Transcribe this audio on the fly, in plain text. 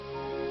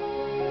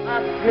A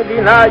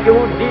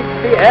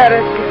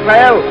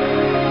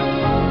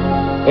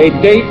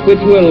date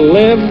which will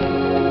live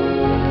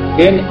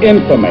in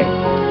infamy.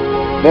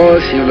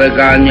 Both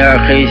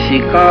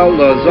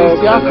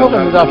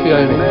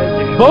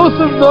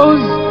of those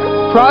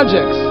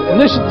projects,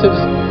 initiatives,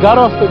 got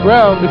off the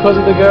ground because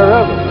of the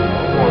Guerrero.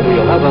 For the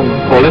 11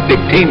 Olympic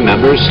team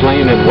members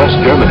slain in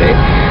West Germany,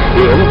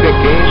 the Olympic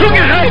Games...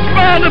 Zugehört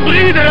waren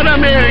Brüder in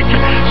Amerika.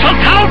 So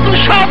tausend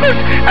Schabbos,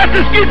 es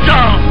ist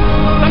getan.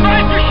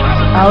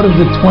 Out of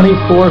the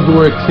 24 who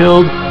were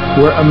killed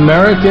were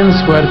Americans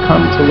who had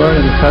come to learn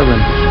in Hebron.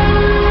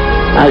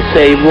 I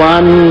say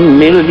 1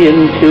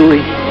 million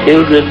Jewish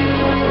children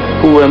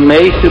who were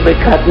made to be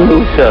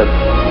Katnusot.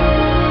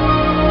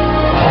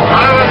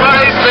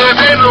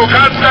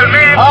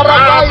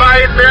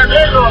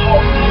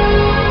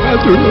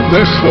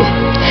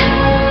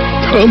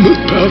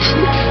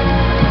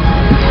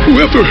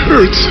 Whoever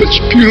heard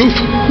such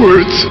beautiful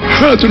words,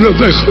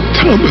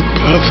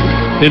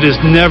 it is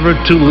never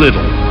too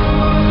little,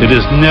 it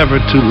is never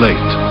too late,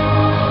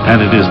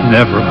 and it is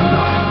never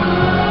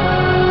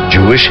enough.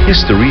 Jewish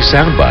History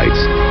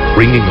Soundbites,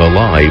 bringing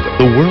alive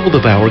the world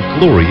of our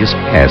glorious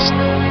past.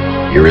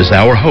 Here is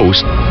our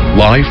host,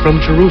 live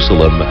from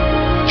Jerusalem,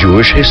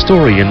 Jewish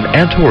historian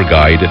and tour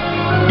guide,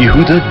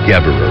 Yehuda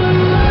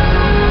Geberer.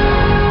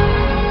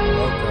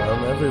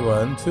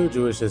 To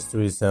Jewish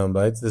History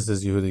Soundbites. This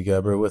is Yehuda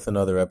Geberer with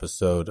another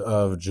episode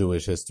of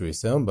Jewish History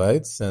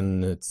Soundbites,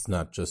 and it's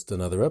not just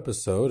another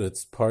episode,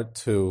 it's part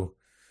 2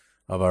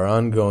 of our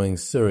ongoing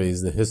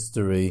series, The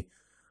History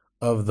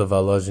of the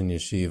Volozhin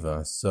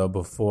Yeshiva. So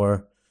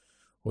before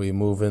we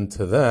move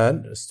into that,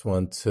 I just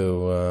want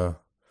to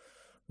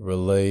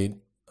relate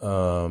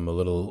a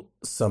little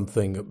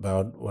something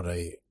about what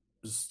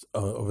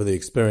over the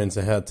experience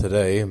I had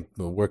today,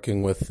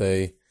 working with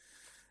a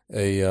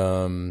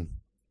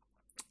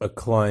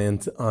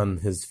client on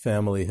his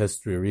family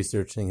history,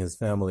 researching his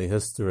family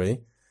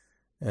history,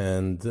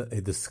 and a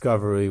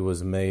discovery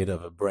was made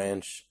of a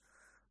branch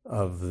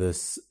of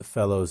this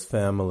fellow's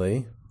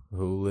family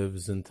who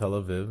lives in Tel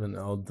Aviv, an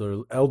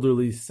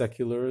elderly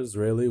secular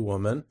Israeli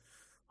woman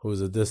who was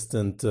a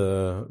distant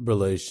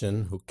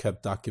relation who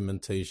kept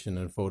documentation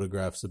and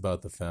photographs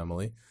about the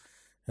family.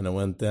 And I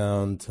went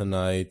down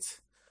tonight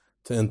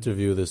to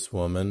interview this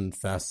woman,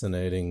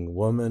 fascinating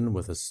woman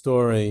with a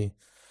story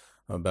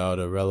about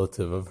a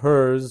relative of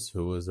hers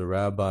who was a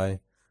rabbi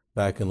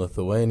back in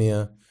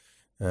Lithuania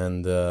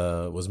and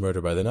was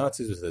murdered by the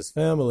Nazis with his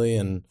family,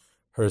 and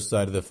her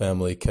side of the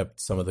family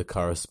kept some of the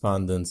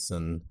correspondence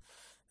and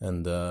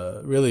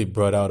really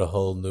brought out a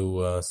whole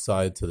new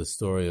side to the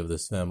story of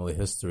this family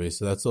history.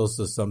 So that's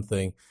also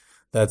something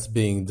that's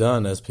being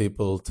done as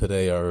people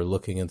today are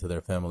looking into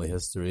their family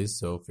histories.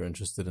 So if you're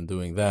interested in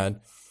doing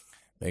that,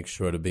 make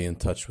sure to be in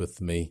touch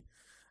with me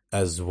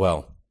as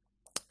well.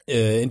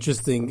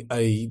 Interesting,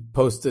 I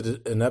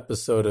posted an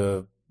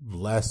episode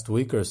last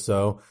week or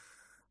so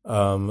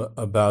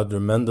about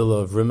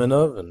Mendele of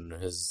Rimanov and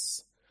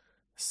his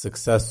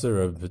successor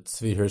of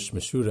Tzvi Hirsch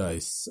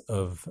Meshurais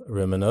of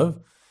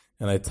Rimanov,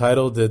 and I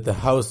titled it The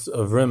House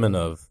of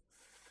Rimanov,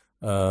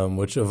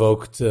 which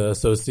evoked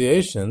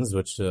associations,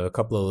 which a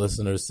couple of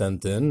listeners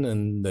sent in,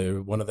 and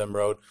one of them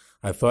wrote,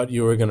 I thought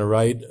you were going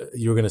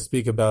to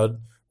speak about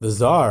the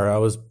Tsar,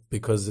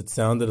 because it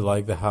sounded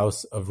like the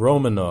House of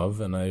Romanov,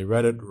 and I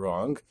read it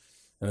wrong.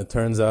 And it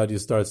turns out you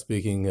start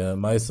speaking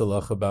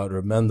Maisalach about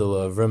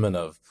Mendele of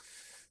Rimanov.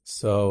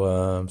 So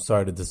I'm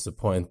sorry to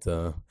disappoint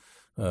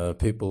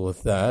people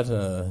with that.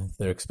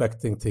 They're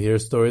expecting to hear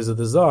stories of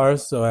the Tsar.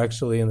 So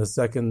actually in the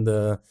second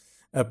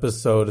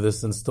episode of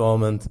this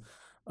installment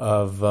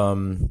of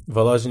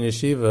Volozhin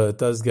Yeshiva, it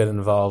does get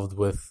involved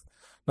with,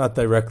 not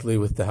directly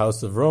with the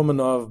House of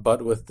Romanov,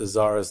 but with the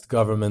Tsarist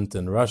government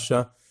in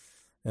Russia,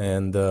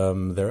 and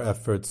their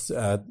efforts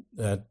at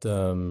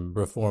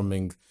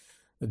reforming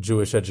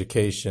Jewish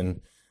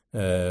education,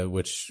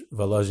 which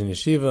Volozhin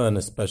Yeshiva, and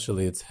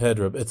especially its head,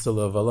 Reb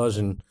Itzela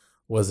Volozhin,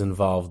 was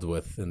involved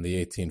with in the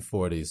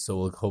 1840s. So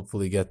we'll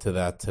hopefully get to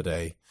that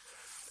today.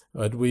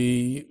 But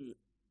we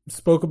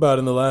spoke about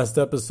in the last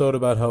episode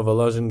about how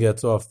Volozhin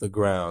gets off the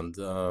ground.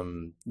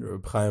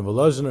 Reb Chaim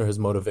Volozhin, or his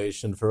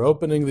motivation for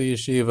opening the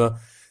yeshiva,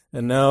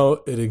 and now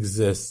it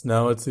exists.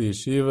 Now it's a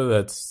yeshiva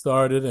that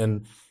started,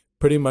 and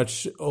pretty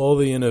much all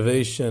the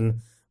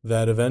innovation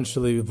that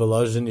eventually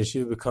Volozhin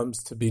Yeshiva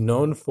comes to be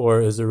known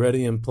for is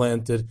already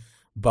implanted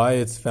by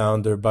its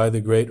founder, by the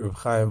great Reb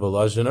Chaim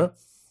Volozhiner.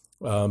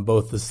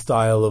 Both the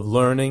style of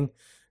learning,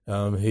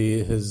 one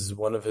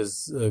of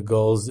his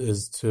goals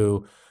is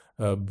to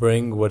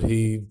bring what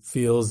he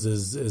feels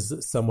is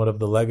somewhat of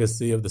the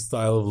legacy of the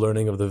style of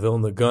learning of the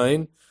Vilna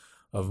Gaon,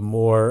 of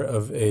more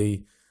of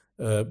a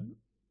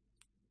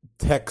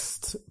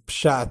text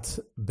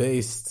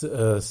pshat-based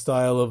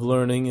style of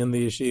learning in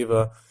the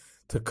yeshiva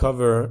to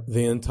cover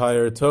the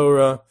entire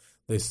Torah.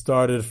 They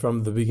started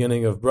from the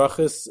beginning of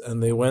Brachos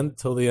and they went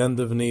till the end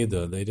of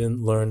Nida. They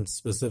didn't learn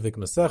specific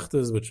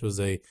Masechtas, which was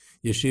a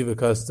yeshiva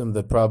custom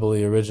that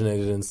probably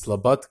originated in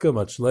Slobodka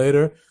much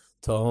later,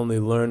 to only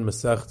learn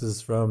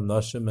Masechtas from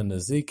Nashim and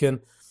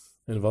Nezikin.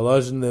 In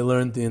Volozhin, they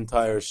learned the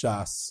entire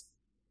Shas.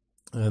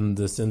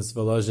 And since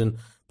Volozhin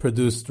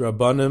produced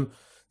Rabbanim,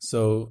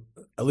 so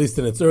at least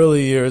in its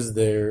early years,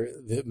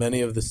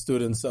 many of the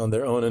students on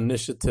their own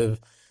initiative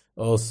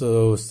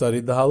also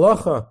studied the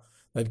halacha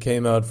that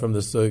came out from the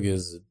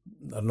sugyas.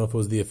 I don't know if it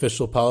was the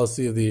official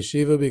policy of the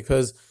yeshiva,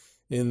 because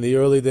in the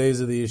early days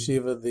of the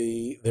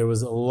yeshiva, there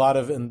was a lot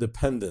of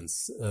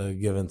independence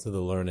given to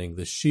the learning.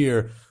 The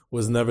shir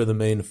was never the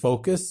main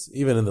focus,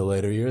 even in the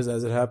later years,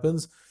 as it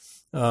happens.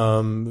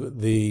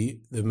 The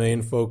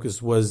main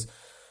focus was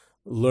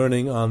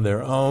learning on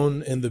their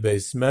own in the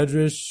Beis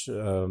Medrash,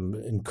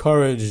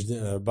 encouraged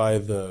by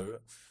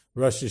the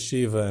Rosh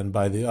Yeshiva and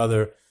by the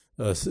other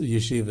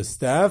yeshiva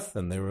staff,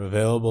 and they were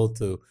available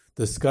to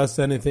discuss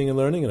anything in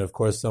learning. And of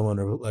course, someone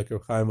like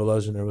Reb Chaim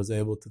Volozhiner was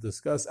able to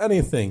discuss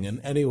anything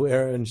and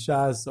anywhere in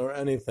Shas or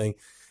anything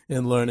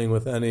in learning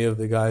with any of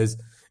the guys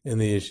in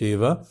the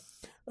yeshiva.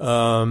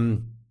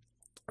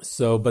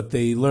 But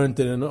they learned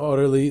it in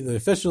the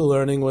official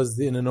learning was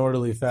in an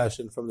orderly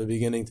fashion from the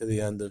beginning to the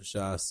end of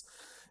Shas.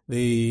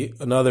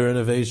 Another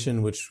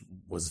innovation, which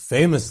was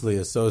famously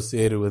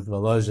associated with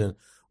Volozhin,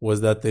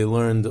 was that they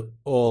learned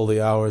all the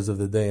hours of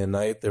the day and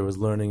night. There was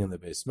learning in the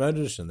Beis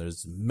Medrash, and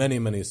there's many,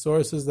 many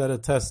sources that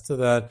attest to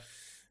that.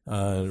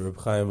 Reb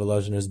Chaim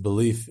Volozhiner's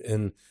belief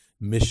in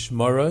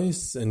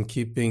mishmaros and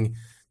keeping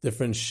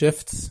different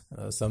shifts.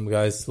 Some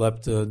guys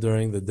slept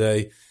during the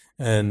day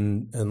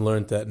and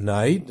learned at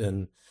night,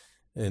 and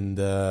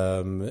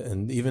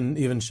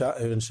even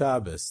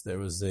Shabbos. There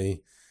was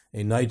a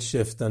night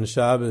shift on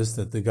Shabbos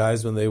that the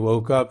guys, when they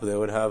woke up, they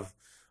would have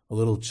a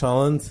little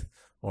cholent,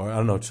 or I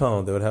don't know,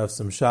 cholent. They would have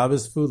some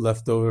Shabbos food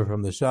left over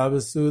from the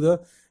Shabbos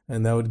Suda,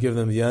 and that would give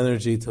them the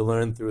energy to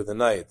learn through the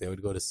night. They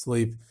would go to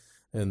sleep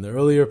in the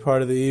earlier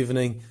part of the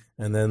evening,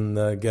 and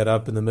then get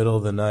up in the middle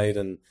of the night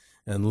and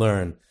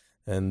learn.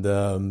 And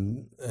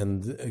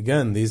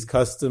again, these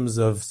customs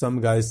of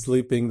some guys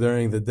sleeping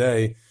during the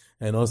day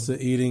and also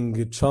eating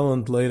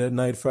cholent late at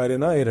night, Friday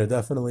night, are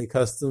definitely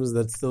customs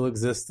that still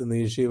exist in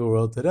the yeshiva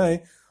world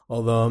today,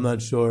 although I'm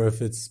not sure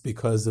if it's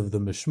because of the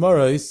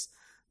mishmaros,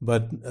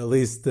 but at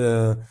least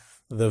the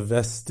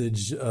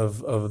vestige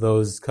of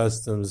those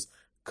customs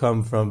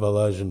come from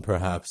Volozhin,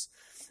 perhaps.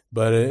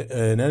 But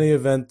in any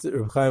event,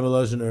 Reb Chaim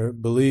Volozhiner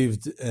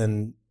believed,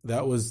 and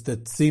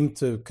that seemed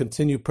to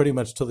continue pretty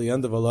much till the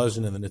end of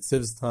Volozhin. In the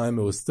Nitziv's time,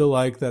 it was still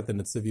like that. The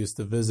Nitziv used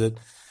to visit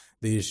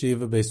the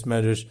yeshiva Beis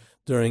Medrash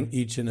during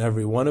each and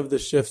every one of the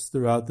shifts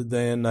throughout the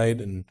day and night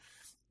and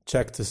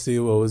check to see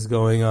what was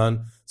going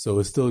on. So it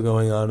was still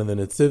going on in the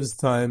Nitziv's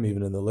time,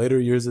 even in the later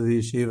years of the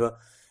yeshiva.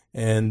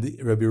 And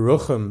Rabbi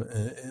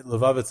Rucham,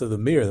 Levavitz of the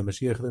Mir, the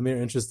Mashiach of the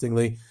Mir,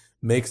 interestingly,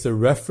 makes a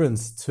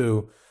reference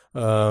to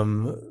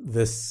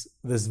this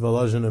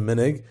Volozhin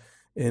minig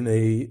in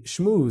a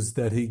shmuz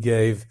that he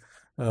gave,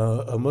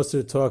 a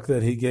Musar talk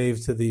that he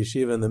gave to the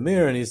yeshiva in the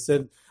Mir, and he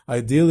said,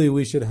 ideally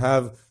we should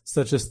have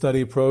such a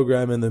study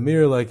program in the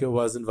Mir like it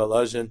was in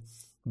Volozhin,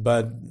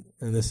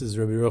 and this is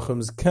Rabbi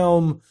Rucham's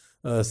Kelm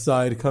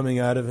side coming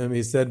out of him,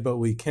 he said, but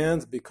we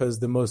can't, because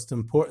the most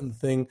important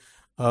thing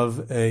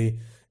of a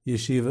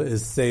yeshiva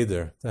is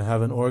seder, to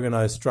have an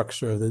organized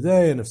structure of the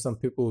day, and if some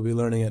people will be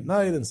learning at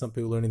night and some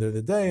people learning during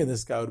the day, and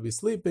this guy would be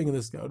sleeping and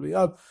this guy would be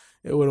up,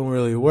 it wouldn't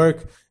really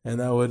work, and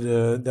that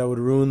would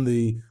ruin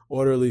the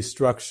orderly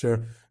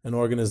structure and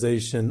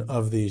organization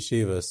of the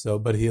yeshiva. So,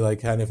 but he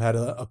kind of had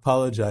to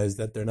apologize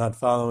that they're not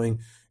following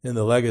in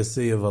the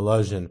legacy of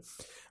Volozhin.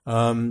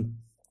 And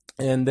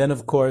then,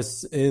 of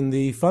course, in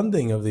the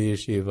funding of the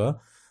yeshiva,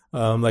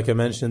 like I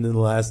mentioned in the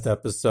last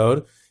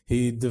episode,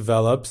 he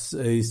develops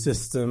a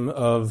system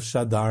of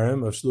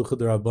shadarim, of shluchei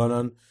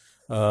d'Rabbanan,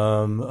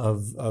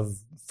 of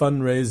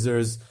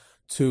fundraisers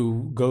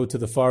to go to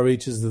the far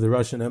reaches of the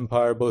Russian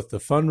Empire, both to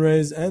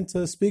fundraise and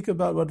to speak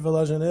about what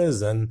Volozhin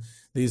is. And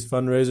these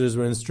fundraisers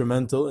were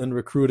instrumental in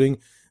recruiting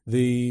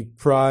the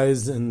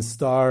prize and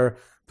star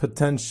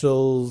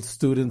potential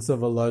students of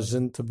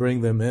Volozhin to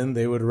bring them in.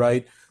 They would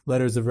write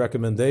letters of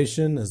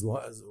recommendation as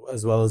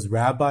well as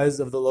rabbis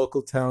of the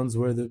local towns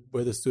where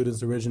the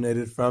students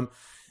originated from.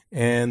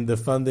 And the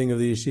funding of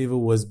the yeshiva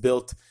was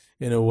built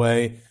in a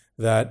way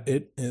that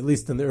it, at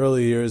least in the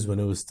early years when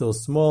it was still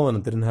small and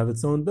it didn't have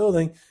its own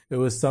building, it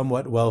was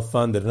somewhat well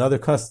funded. Another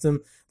custom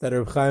that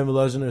Reb Chaim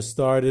Volozhiner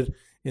started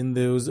in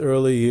those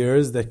early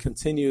years that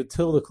continued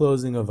till the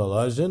closing of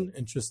Volozhin,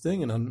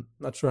 interesting, and I'm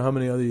not sure how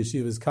many other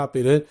yeshivas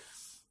copied it,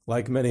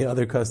 like many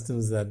other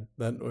customs that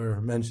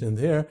were mentioned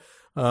here.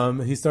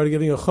 He started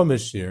giving a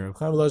chumash shir. Reb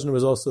Chaim Volozhiner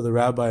was also the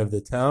rabbi of the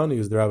town. He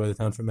was the rabbi of the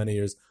town for many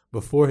years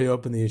before he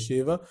opened the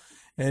yeshiva.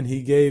 And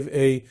he gave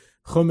a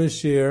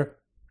chumash shir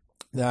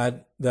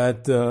that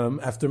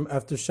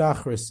after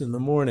Shachris in the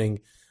morning,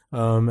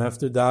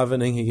 after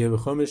davening, he gave a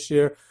chumash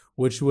shir,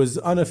 which was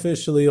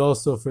unofficially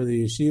also for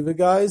the yeshiva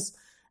guys,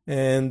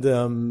 and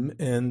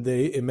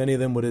many of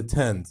them would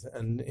attend.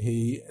 And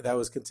that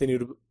was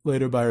continued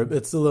later by Reb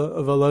Itzela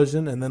of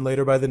Volozhin, and then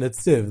later by the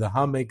Nitziv, the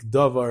Hamek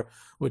Davar,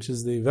 which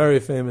is the very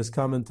famous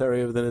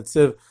commentary of the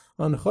Nitziv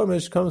on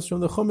chumash, comes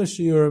from the chumash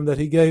shiurim that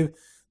he gave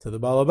to the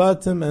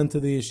Balabatim and to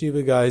the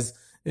yeshiva guys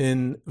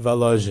in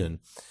Volozhin.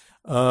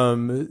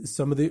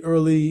 Some of the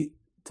early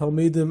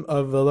Talmidim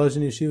of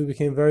Volozhin Yeshiva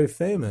became very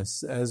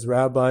famous as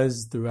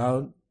rabbis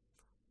throughout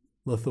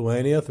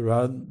Lithuania,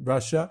 throughout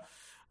Russia.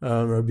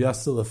 Rabbi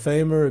Yossel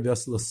Famer, Rabbi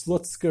Yossel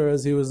Slutsker,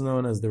 as he was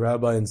known as the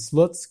rabbi in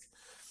Slutsk,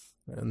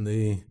 and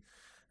the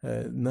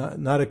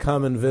not a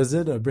common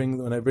visit.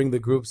 When I bring the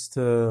groups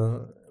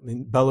to,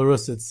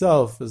 Belarus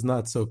itself is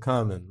not so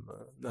common.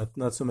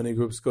 Not so many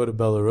groups go to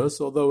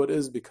Belarus, although it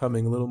is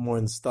becoming a little more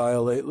in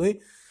style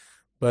lately.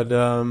 But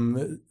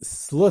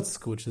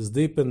Slutsk, which is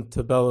deep in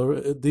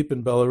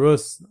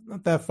Belarus,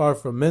 not that far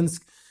from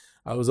Minsk,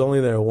 I was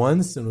only there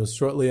once, and it was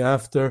shortly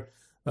after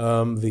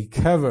the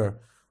kever,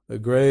 the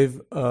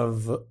grave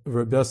of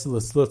Rabbi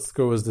Yossel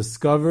Slutsker, was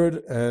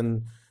discovered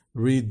and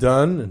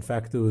redone. In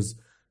fact, there was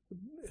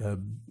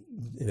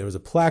a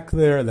plaque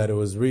there that it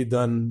was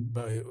redone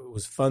it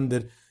was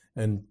funded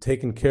and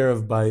taken care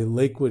of by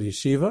Lakewood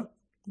Yeshiva,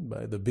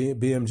 by the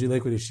BMG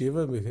Lakewood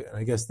Yeshiva.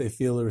 I guess they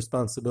feel a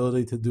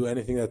responsibility to do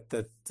anything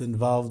that's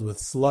involved with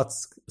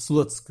Slutsk,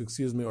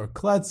 or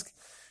Kletsk,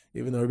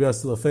 even though Rabbi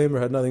Yossel Famer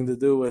had nothing to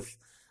do with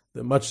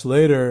the much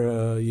later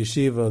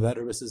yeshiva that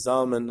Rabbi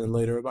Zalman and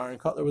later Rabbi Aaron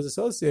Kotler was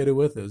associated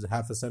with. It was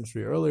half a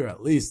century earlier,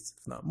 at least,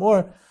 if not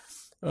more.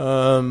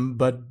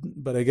 But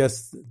I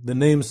guess the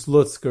name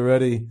Slutsk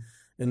already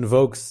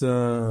invokes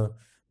the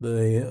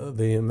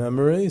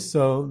memory,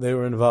 so they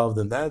were involved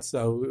in that.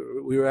 So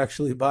we were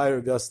actually by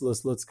Rabbi Yossel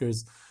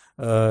Slutzker's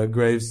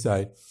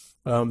gravesite.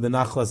 The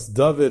Nachlas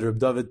David, Rabbi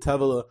David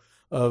Tevela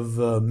of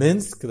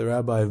Minsk, the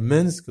rabbi of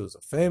Minsk, who was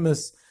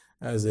famous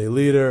as a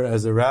leader,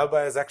 as a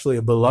rabbi, as actually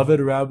a beloved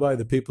rabbi.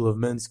 The people of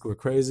Minsk were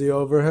crazy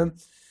over him.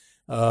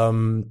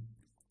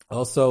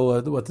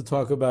 Also, what to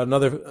talk about,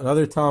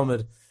 another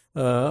Talmud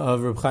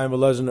of Reb Chaim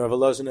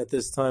Volozhin at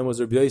this time was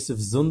Rabbi Yosef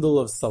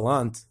Zundel of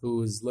Salant, who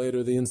was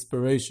later the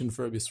inspiration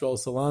for Rabbi Yisrael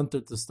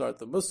Salanter to start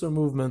the Musar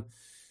movement.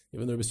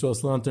 Even though Rabbi Yisrael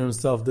Salanter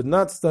himself did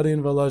not study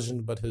in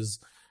Volozhin, but his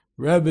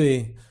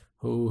Rebbe,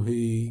 who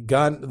he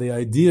got the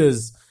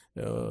ideas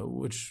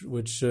which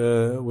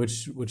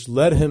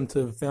led him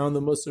to found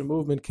the Musar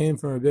movement, came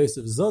from Rabbi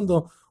Yosef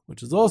Zundel,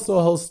 which is also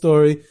a whole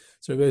story.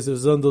 So Rabbi Yosef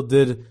Zundel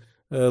did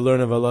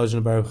learn of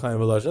Volozhin by Reb Chaim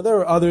Volozhin. There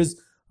were others.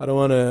 I don't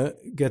want to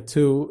get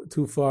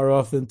too far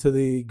off into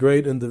the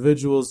great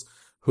individuals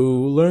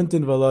who learned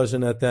in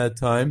Volozhin at that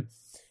time,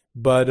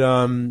 but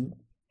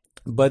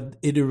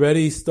it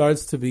already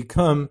starts to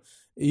become,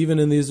 even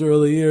in these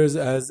early years,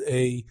 as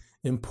a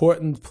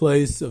important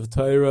place of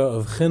Torah,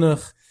 of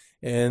Chinuch,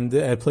 and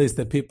a place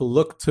that people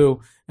look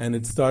to, and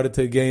it started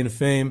to gain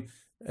fame,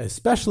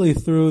 especially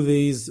through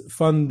these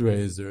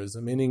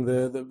fundraisers. Meaning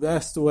the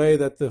best way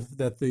that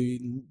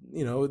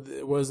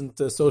it wasn't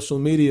social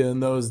media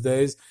in those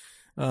days.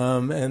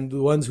 And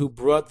the ones who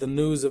brought the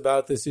news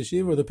about this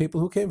yeshiva were the people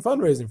who came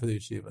fundraising for the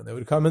yeshiva. They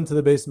would come into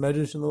the Beis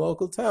Medrash in the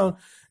local town,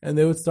 and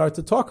they would start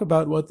to talk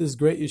about what this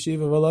great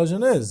yeshiva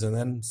Volozhin is. And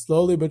then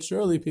slowly but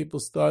surely,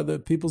 people's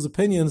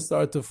opinions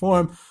start to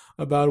form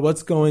about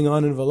what's going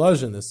on in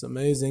Volozhin, this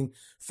amazing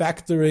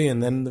factory.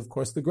 And then, of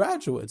course, the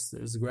graduates.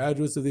 There's the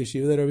graduates of the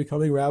yeshiva that are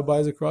becoming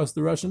rabbis across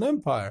the Russian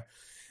Empire,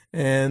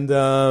 and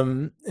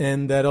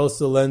that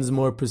also lends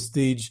more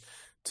prestige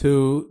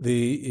to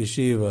the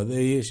yeshiva.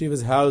 The yeshiva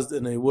is housed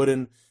in a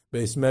wooden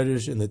Beis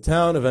Medrash in the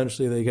town.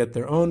 Eventually they get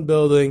their own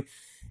building.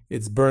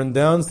 It's burned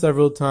down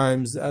several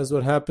times, as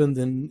what happened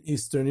in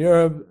Eastern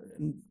Europe,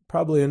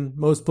 probably in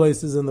most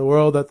places in the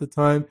world at the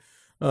time,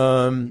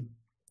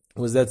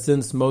 was that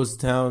since most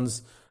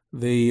towns,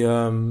 the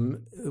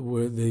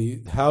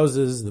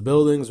houses, the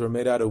buildings were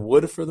made out of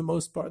wood for the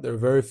most part. There were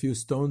very few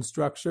stone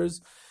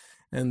structures.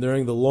 And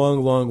during the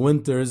long, long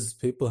winters,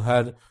 people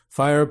had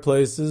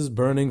fireplaces,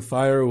 burning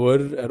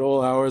firewood at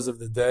all hours of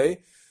the day.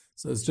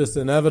 So it's just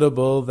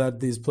inevitable that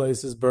these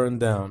places burn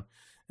down.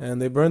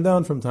 And they burn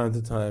down from time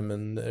to time.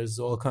 And there's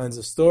all kinds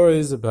of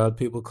stories about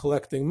people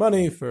collecting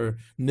money for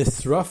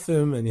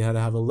nisrafim, and you had to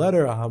have a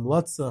letter, a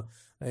hamlatza,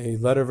 a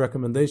letter of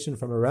recommendation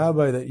from a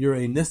rabbi that you're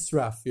a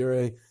nisraf,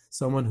 you're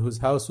someone whose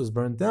house was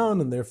burned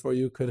down, and therefore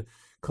you could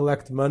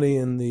collect money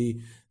in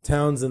the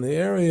towns in the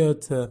area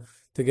to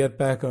get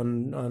back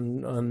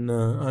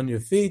on your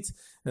feet.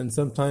 And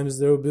sometimes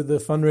there would be the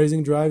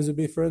fundraising drives would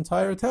be for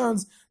entire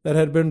towns that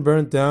had been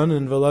burnt down,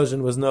 and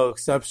Volozhin was no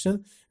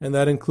exception. And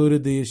that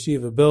included the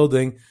yeshiva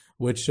building,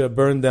 which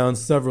burned down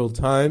several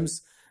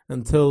times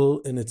until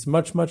in its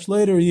much, much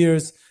later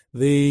years,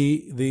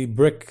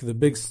 the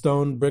big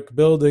stone brick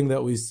building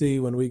that we see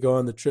when we go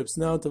on the trips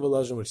now to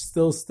Volozhin, which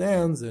still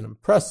stands, an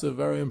impressive,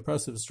 very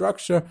impressive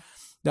structure,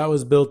 that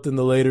was built in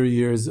the later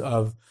years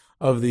of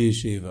the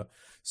yeshiva.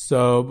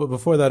 So, but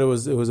before that, it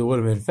was a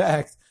wooden. In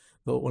fact,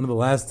 one of the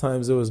last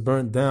times it was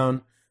burnt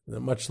down,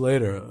 much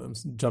later, I'm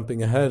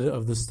jumping ahead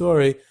of the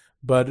story,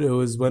 but it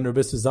was when Rabbi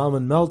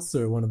Zalman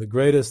Meltzer, one of the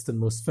greatest and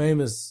most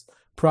famous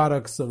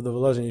products of the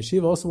Volozhin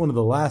Yeshiva, also one of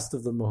the last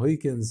of the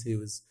Mohicans. He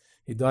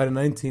died in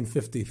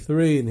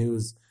 1953, and he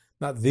was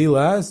not the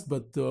last,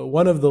 but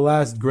one of the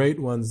last great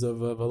ones of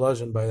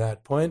Volozhin by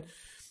that point.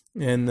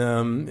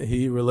 And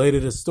he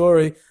related a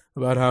story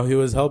about how he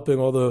was helping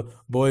all the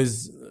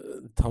boys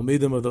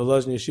Talmidim of the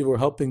Volozhin Yeshiva were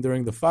helping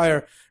during the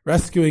fire,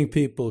 rescuing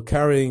people,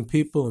 carrying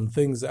people and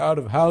things out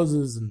of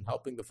houses, and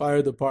helping the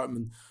fire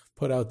department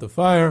put out the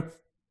fire.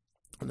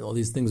 And all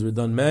these things were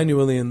done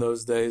manually in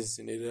those days.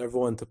 You needed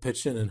everyone to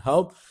pitch in and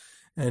help.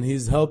 And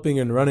he's helping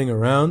and running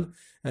around,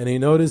 and he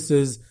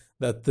notices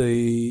that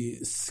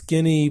the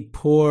skinny,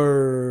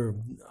 poor,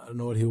 I don't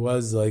know what he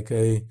was, like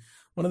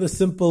one of the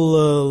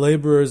simple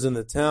laborers in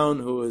the town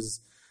who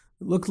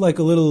looked like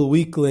a little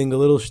weakling, a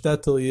little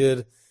shtetl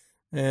yid,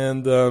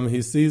 and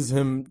he sees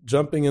him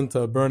jumping into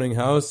a burning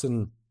house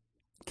and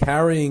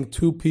carrying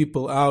two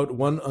people out,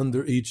 one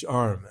under each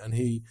arm. And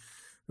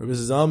Rabbi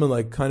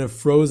Zalman kind of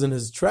froze in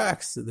his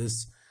tracks.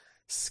 This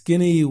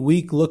skinny,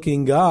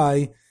 weak-looking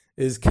guy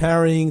is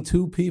carrying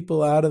two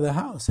people out of the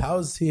house. How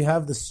does he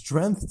have the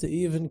strength to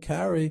even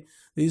carry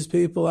these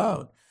people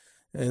out?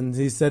 And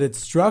he said it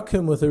struck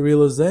him with a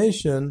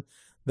realization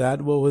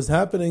that what was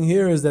happening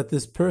here is that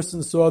this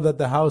person saw that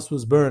the house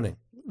was burning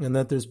and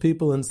that there's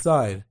people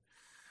inside.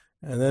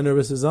 And then Rabbi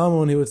Zalman,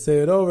 when he would say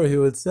it over, he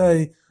would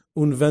say,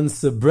 "Un wenn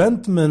se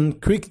brennt men,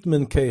 kriegt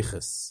men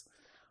keches."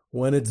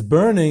 When it's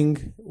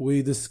burning,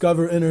 we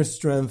discover inner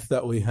strength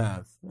that we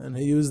have. And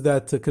he used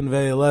that to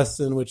convey a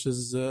lesson, which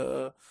is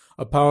a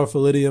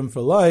powerful idiom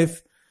for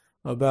life,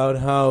 about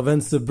how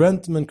wenn se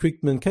brennt men,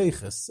 kriegt men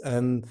keches.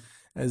 And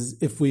as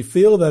if we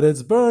feel that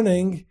it's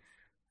burning,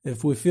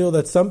 if we feel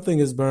that something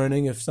is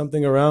burning, if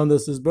something around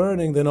us is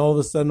burning, then all of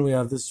a sudden we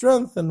have the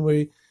strength, and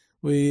we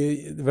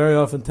very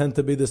often tend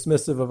to be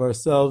dismissive of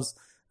ourselves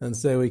and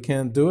say we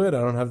can't do it, I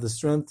don't have the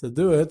strength to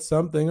do it,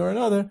 something or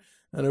another.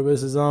 And Rabbi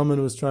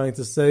Zalman was trying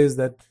to say is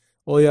that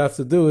all you have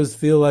to do is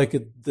feel like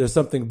there's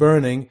something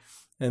burning,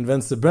 and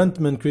wenn se brennt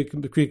men, kriegt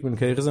men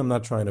keches. I'm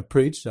not trying to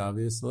preach,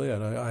 obviously.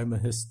 I'm a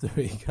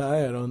history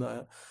guy.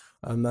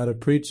 I'm not a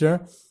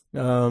preacher.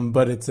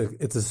 But it's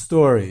a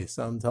story,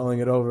 so I'm telling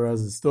it over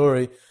as a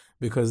story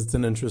because it's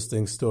an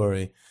interesting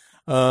story.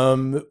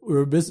 Reb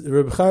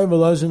Chaim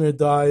Volozhiner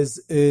dies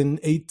in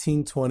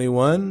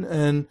 1821,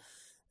 and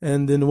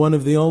in one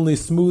of the only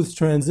smooth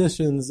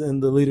transitions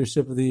in the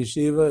leadership of the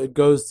yeshiva, it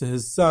goes to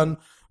his son,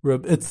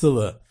 Reb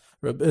Itzela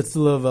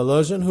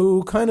Volozhin,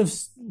 who kind of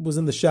was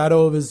in the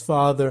shadow of his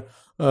father.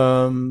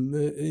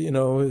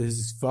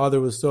 His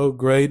father was so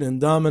great and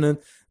dominant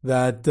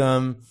that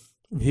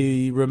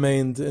he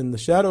remained in the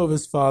shadow of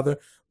his father,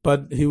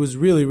 but he was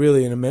really,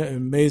 really an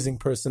amazing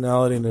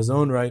personality in his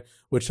own right,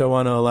 which I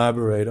want to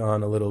elaborate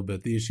on a little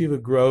bit. The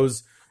yeshiva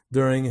grows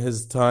during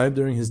his time,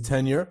 during his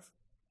tenure,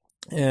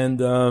 and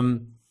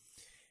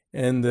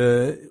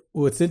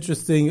what's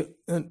interesting,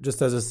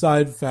 just as a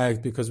side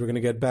fact, because we're going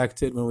to get back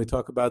to it when we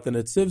talk about the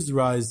Netziv's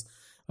rise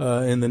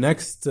in the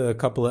next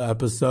couple of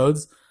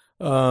episodes,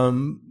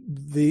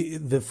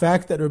 the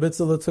fact that Reb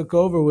Itzela took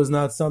over was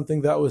not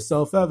something that was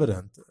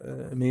self-evident.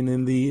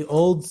 In the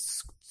old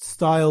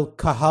style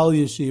Kahal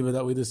Yeshiva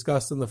that we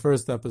discussed in the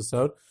first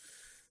episode,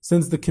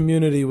 since the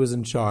community was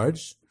in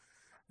charge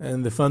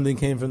and the funding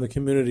came from the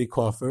community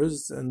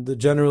coffers, and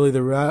generally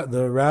the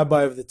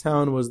rabbi of the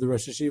town was the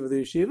Rosh Yeshiva of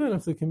the yeshiva, and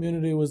if the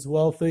community was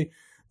wealthy,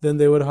 then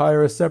they would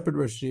hire a separate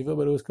Rosh Yeshiva,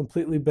 but it was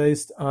completely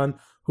based on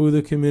who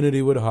the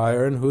community would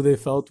hire and who they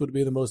felt would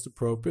be the most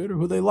appropriate or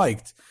who they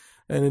liked.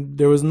 And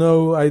there was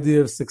no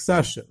idea of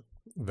succession.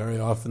 Very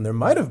often there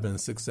might have been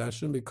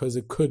succession because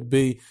it could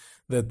be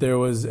that there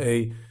was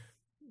a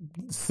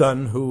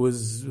son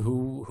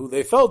who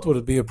they felt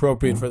would be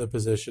appropriate for the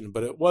position,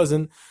 but it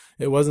wasn't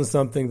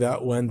something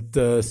that went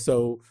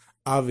so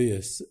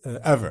obvious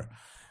ever.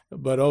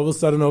 But all of a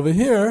sudden over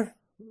here,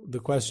 the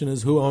question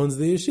is, who owns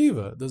the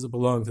yeshiva? Does it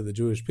belong to the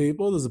Jewish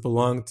people? Does it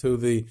belong to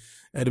the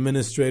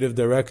administrative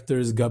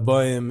directors,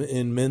 Gabayim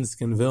in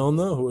Minsk and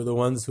Vilna, who are the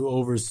ones who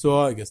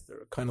oversaw? I guess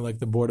they're kind of like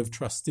the board of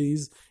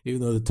trustees, even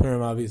though the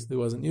term obviously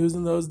wasn't used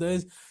in those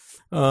days.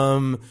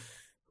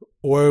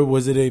 Or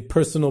was it a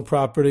personal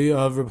property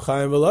of Reb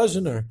Chaim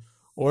Volozhiner,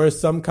 or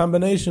some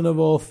combination of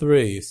all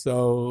three?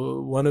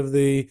 So one of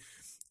the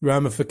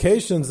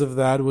ramifications of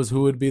that was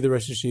who would be the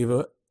Rosh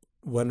Yeshiva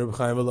when Reb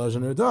Chaim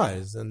Volozhiner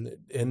dies.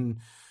 And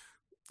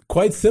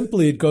quite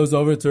simply, it goes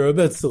over to Reb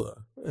Itzela.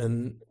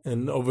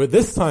 And over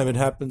this time, it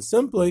happened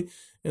simply.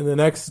 In the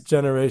next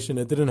generation,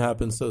 it didn't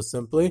happen so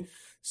simply.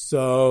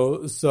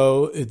 So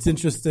it's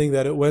interesting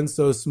that it went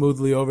so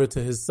smoothly over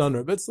to his son,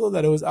 Reb Itzela,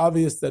 that it was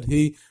obvious that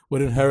he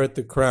would inherit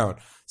the crown.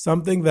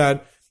 Something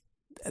that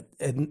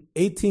in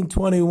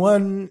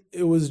 1821,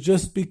 it was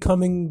just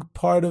becoming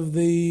part of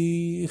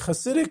the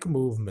Hasidic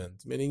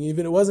movement. Meaning,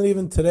 it wasn't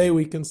even today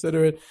we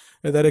consider it,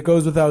 that it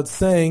goes without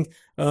saying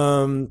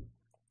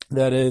that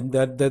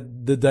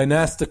the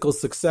dynastical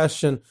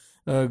succession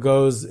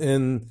goes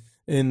in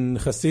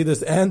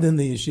Hasidus and in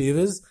the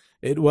yeshivas.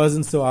 It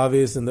wasn't so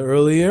obvious in the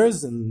early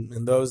years,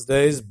 in those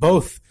days,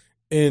 both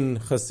in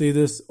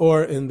Hasidus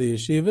or in the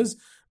yeshivas.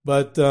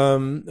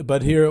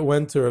 But here it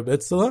went to Reb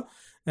Itzela,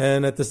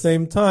 and at the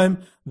same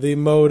time, the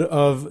mode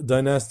of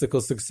dynastical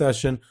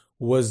succession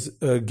was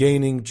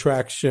gaining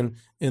traction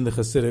in the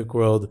Hasidic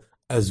world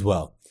as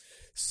well.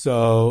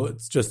 So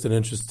it's just an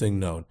interesting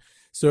note.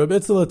 So Reb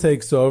Itzela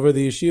takes over.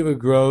 The yeshiva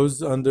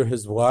grows under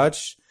his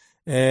watch,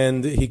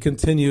 And he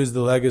continues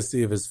the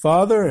legacy of his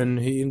father, and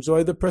he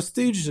enjoyed the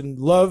prestige and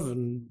love,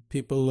 and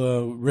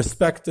people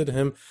respected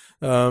him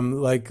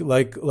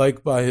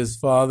like by his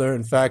father.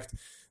 In fact,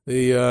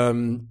 he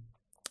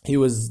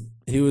was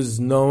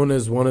known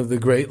as one of the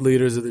great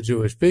leaders of the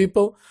Jewish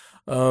people.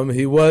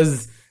 He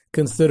was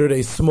considered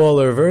a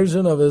smaller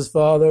version of his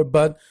father,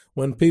 but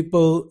when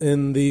people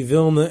in the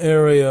Vilna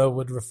area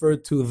would refer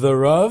to the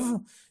Rav,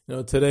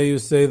 today you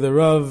say the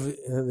Rav,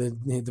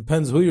 it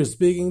depends who you're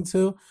speaking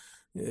to.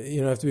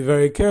 You have to be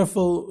very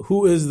careful.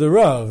 Who is the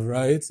Rav,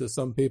 right? So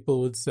some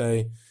people would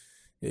say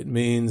it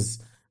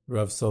means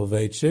Rav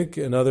Soloveitchik,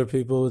 and other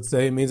people would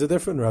say it means a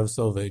different Rav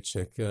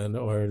Soloveitchik,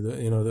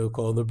 they'll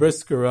call the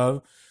Brisker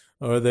Rav,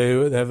 or they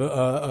would have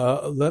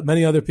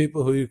many other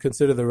people who you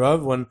consider the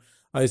Rav. When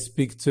I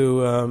speak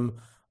to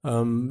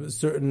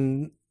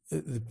certain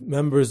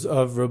members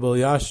of Rabbi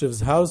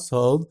Elyashiv's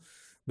household,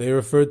 they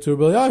refer to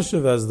Rabbi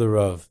Elyashiv as the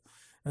Rav.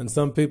 And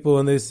some people,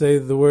 when they say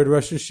the word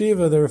Rosh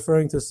Yeshiva, they're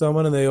referring to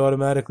someone, and they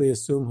automatically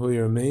assume who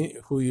you're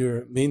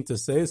mean to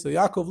say. So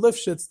Yaakov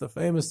Lifshitz, the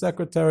famous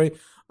secretary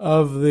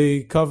of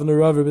the Kovner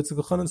Rav, Rabbi Yitzchak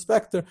Elchanan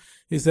Spector,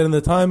 he said in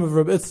the time of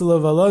Rabbi Itzela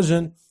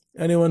Volozhin,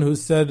 anyone who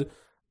said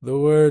the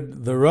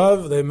word the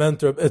Rav, they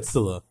meant Rabbi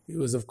Itzela. He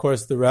was, of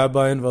course, the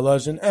rabbi in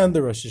Volozhin and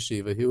the Rosh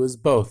Yeshiva. He was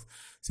both.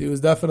 So he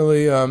was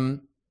definitely,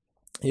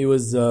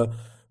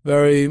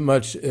 very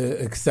much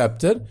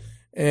accepted.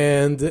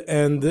 And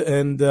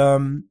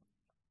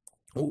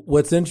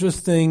what's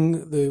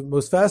interesting, the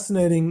most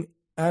fascinating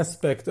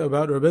aspect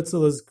about Rabbi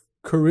Itzela's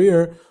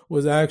career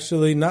was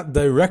actually not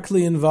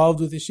directly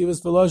involved with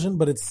Yeshivas Volozhin,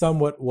 but it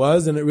somewhat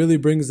was, and it really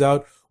brings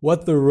out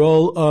what the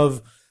role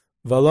of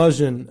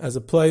Volozhin as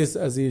a place,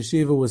 as a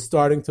yeshiva, was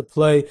starting to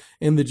play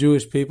in the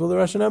Jewish people of the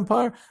Russian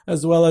Empire,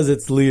 as well as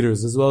its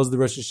leaders, as well as the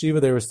Rosh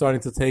Yeshiva. They were starting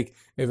to take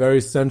a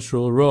very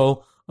central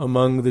role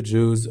among the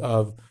Jews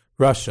of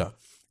Russia.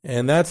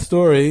 And that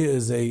story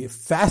is a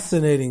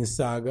fascinating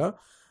saga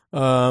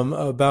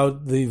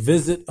about the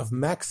visit of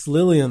Max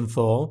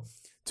Lilienthal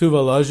to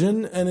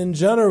Volozhin, and in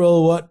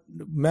general what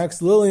Max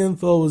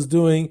Lilienthal was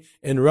doing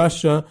in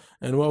Russia,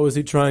 and what was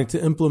he trying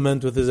to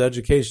implement with his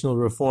educational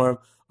reform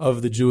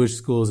of the Jewish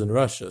schools in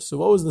Russia. So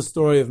what was the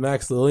story of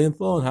Max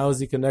Lilienthal, and how is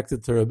he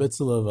connected to Rabbi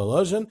Itzela of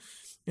Volozhin?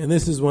 And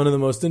this is one of the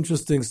most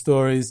interesting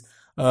stories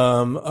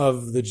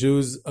of the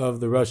Jews of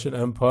the Russian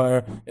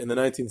Empire in the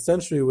 19th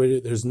century,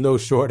 where there's no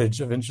shortage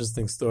of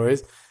interesting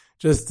stories.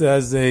 Just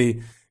as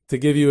to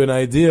give you an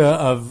idea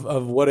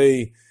of what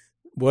a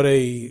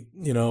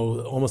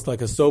almost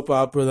like a soap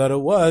opera that it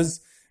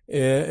was,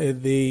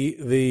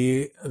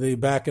 the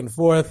back and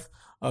forth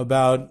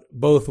about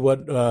both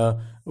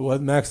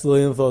what Max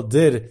Lilienthal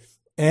did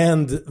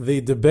and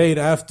the debate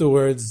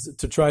afterwards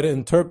to try to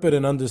interpret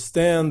and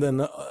understand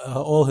and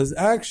all his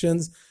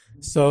actions.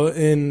 So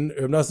in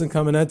Reb Nosson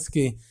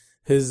Kamenetsky,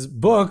 his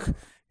book,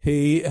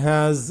 he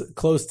has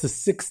close to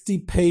 60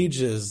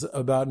 pages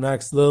about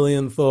Max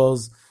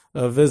Lilienthal's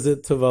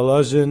visit to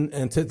Volozhin,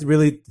 and to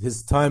really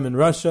his time in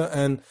Russia,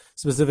 and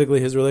specifically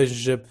his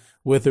relationship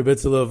with Rabbi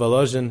Itzela of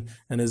Volozhin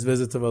and his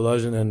visit to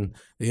Volozhin and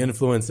the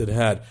influence it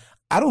had.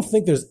 I don't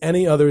think there's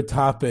any other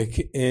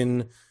topic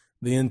in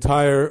the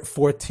entire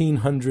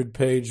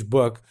 1,400-page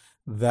book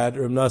that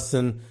Reb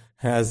Nosson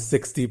has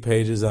 60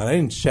 pages on. I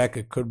didn't check.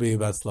 It could be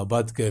about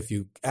Slobodka. If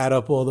you add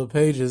up all the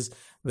pages,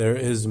 there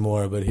is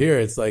more. But here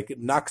it's like it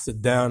knocks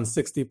it down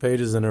 60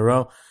 pages in a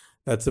row.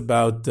 That's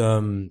about...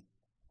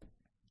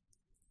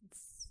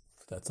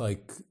 That's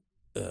like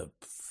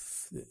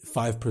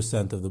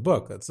 5% of the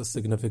book. That's a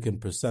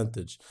significant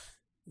percentage,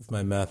 if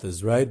my math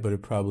is right, but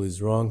it probably is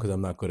wrong because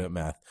I'm not good at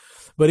math.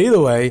 But either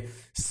way,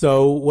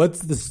 so what's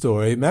the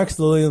story? Max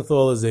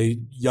Lilienthal is a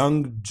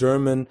young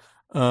German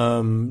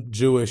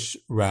Jewish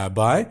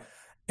rabbi,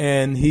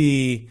 and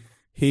he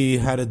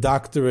had a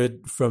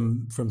doctorate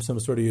from some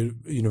sort of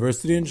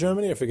university in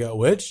Germany, I forget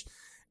which,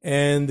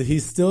 and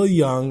he's still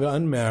young,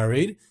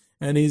 unmarried,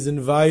 and he's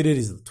invited,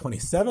 he's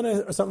 27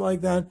 or something like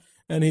that,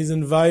 and he's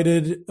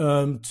invited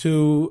in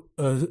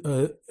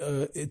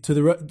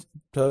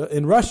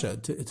Russia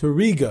to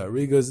Riga.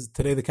 Riga is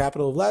today the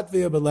capital of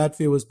Latvia, but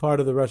Latvia was part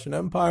of the Russian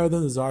Empire,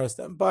 then the Tsarist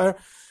Empire,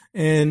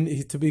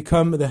 and to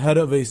become the head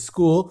of a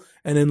school,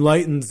 an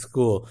enlightened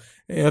school.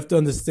 You have to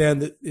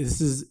understand that this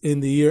is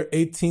in the year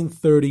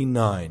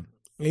 1839.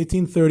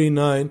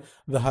 1839,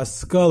 the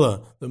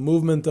Haskalah, the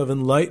movement of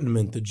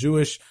enlightenment, the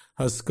Jewish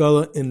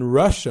Haskalah in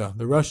Russia,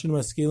 the Russian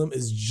Maskilim,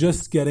 is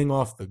just getting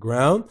off the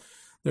ground.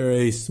 They're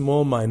a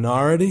small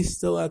minority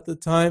still at the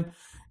time,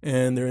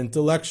 and they're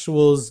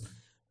intellectuals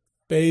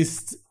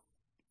based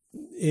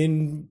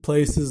in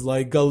places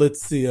like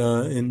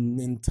Galicia,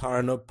 in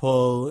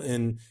Tarnopol,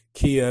 in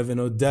Kiev,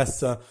 in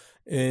Odessa,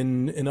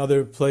 in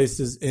other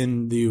places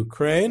in the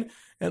Ukraine,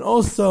 and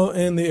also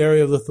in the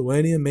area of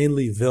Lithuania,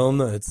 mainly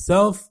Vilna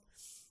itself.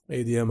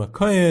 Adiyam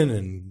Akoyan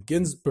and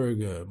Ginsburg,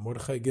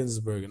 Mordechai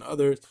Ginsburg, and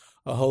others,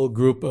 a whole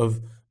group of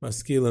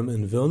Maskilim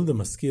in Vilna, the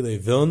Maskilei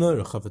Vilna,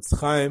 Rechavitz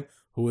Chaim,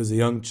 who was a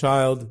young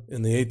child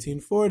in the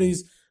 1840s,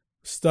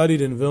 studied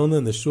in Vilna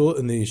in the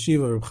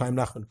yeshiva of Reb Chaim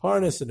Nachman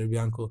Parnas and Reb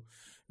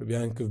Rabbi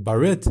Yankov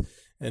Barit,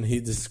 and he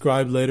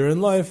described later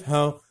in life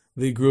how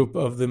the group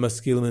of the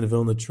Maskilim in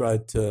Vilna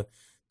tried to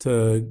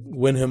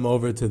win him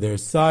over to their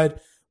side,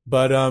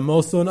 but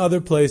also in other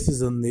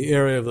places in the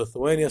area of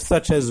Lithuania,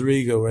 such as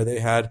Riga, where they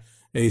had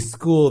a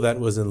school that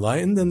was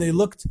enlightened, and they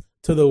looked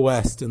to the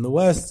West. In the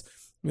West,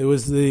 it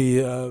was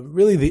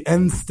really the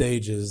end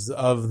stages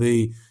of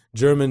the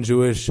German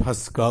Jewish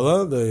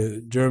Haskalah.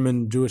 The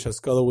German Jewish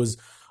Haskalah was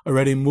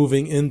already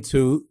moving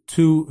into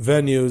two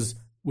venues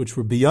which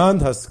were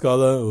beyond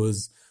Haskalah. It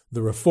was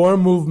the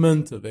Reform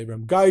movement of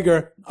Abraham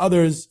Geiger,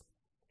 others,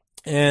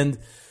 and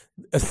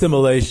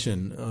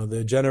assimilation.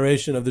 The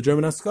generation of the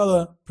German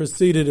Haskalah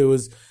preceded. It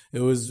was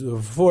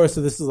before.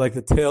 So this is like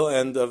the tail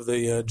end of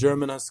the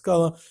German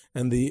Haskalah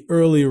and the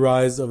early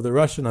rise of the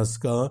Russian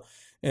Haskalah,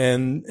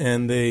 and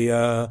they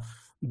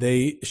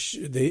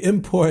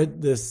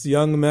import this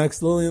young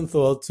Max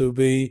Lilienthal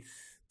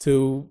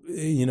to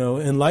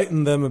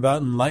enlighten them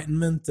about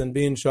enlightenment and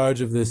be in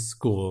charge of this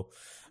school.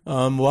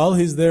 While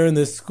he's there in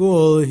this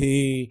school,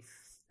 he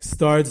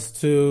starts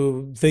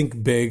to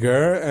think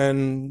bigger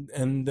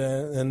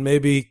and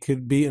maybe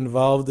could be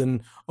involved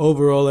in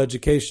overall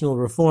educational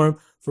reform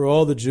for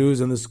all the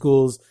Jews in the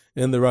schools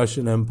in the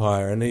Russian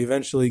Empire. And he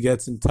eventually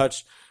gets in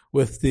touch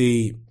with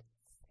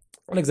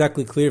not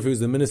exactly clear if he was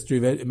the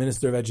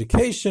Minister of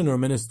Education or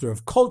Minister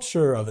of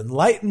Culture, of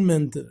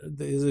Enlightenment.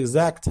 His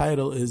exact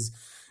title is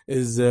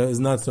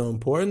not so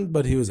important,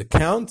 but he was a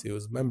count. He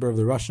was a member of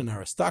the Russian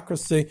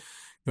aristocracy,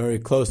 very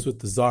close with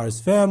the Tsar's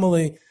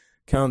family.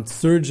 Count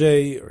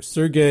Sergei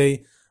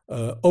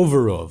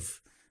Overov,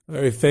 a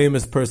very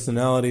famous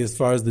personality as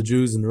far as the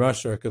Jews in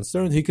Russia are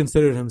concerned. He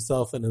considered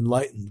himself an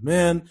enlightened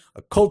man,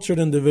 a cultured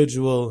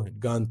individual. He'd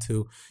gone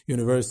to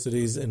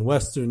universities in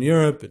Western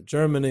Europe, in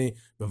Germany,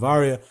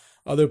 Bavaria,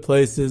 other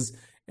places,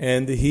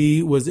 and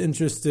he was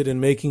interested in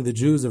making the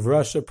Jews of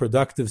Russia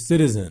productive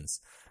citizens.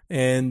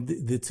 And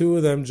the two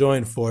of them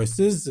join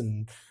forces,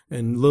 and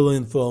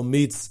Lilienthal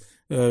meets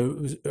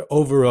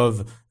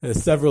Overov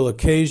several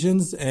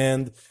occasions,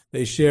 and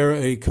they share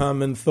a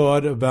common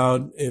thought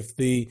about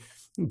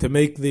to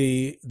make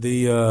the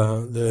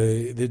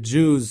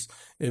Jews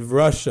of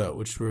Russia,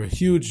 which were a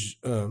huge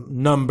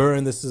number,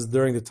 and this is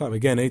during the time,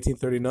 again,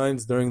 1839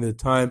 is during the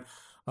time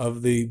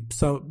of the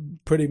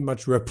pretty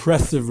much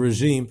repressive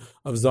regime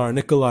of Tsar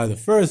Nikolai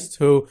I,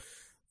 who,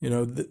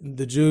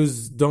 the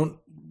Jews don't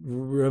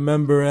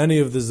remember any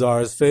of the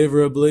Tsars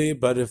favorably,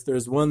 but if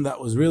there's one that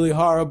was really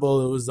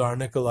horrible, it was Tsar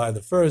Nikolai I.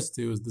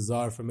 He was the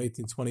Tsar from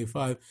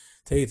 1825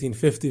 to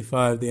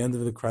 1855, the end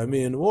of the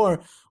Crimean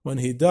War, when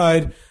he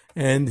died,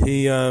 and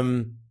he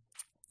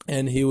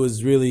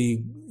was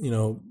really,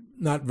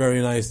 not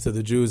very nice to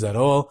the Jews at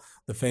all.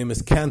 The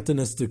famous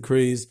Cantonist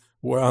decrees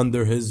were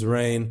under his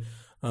reign,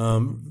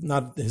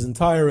 not his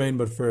entire reign,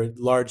 but for a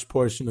large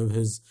portion of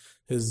his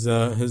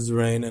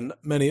reign, and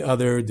many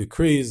other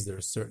decrees. There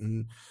are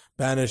certain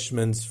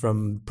banishments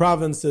from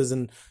provinces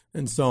and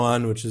so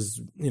on, which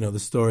is, the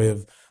story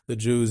of the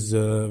Jews,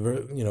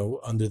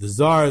 under the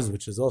Tsars,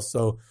 which is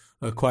also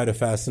quite a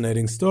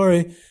fascinating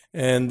story.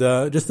 And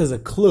just as a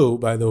clue,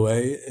 by the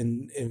way,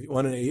 if you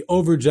want an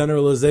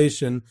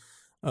overgeneralization,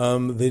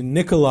 the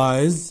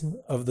Nikolais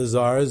of the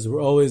Tsars were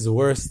always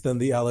worse than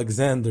the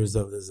Alexanders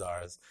of the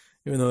Tsars,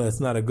 even though that's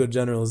not a good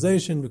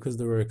generalization because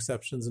there were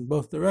exceptions in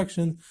both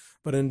directions.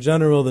 But in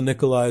general, the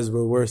Nikolais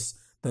were worse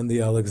than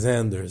the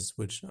Alexanders,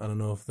 which I don't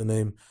know if the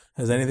name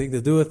has anything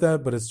to do with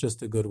that, but it's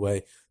just a good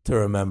way to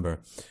remember.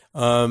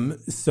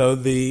 So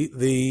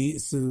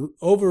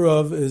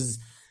Overov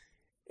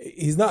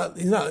he's not,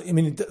 I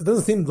mean, it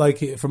doesn't seem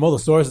like, from all the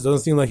sources, it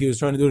doesn't seem like he was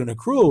trying to do it in a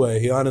cruel way.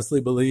 He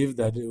honestly believed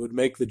that it would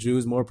make the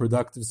Jews more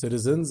productive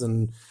citizens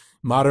and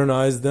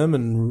modernize them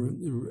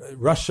and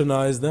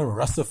Russianize them,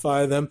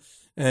 Russify them,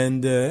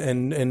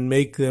 and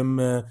make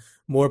them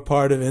more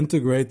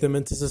integrate them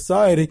into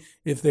society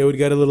if they would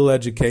get a little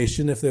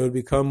education, if they would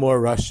become more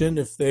Russian,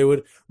 if they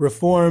would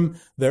reform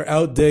their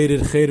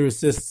outdated cheder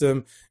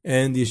system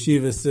and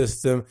yeshiva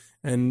system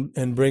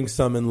and bring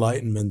some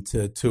enlightenment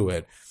to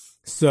it.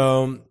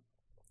 So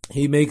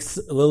he makes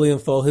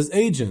Lilienthal his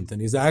agent,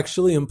 and he's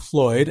actually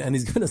employed, and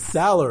he's given a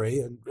salary,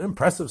 an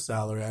impressive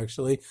salary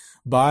actually,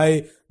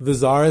 by the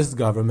Tsarist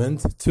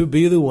government to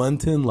be the one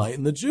to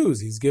enlighten the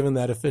Jews. He's given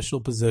that official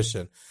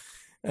position.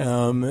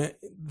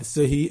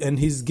 So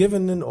he's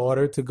given an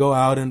order to go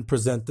out and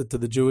present it to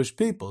the Jewish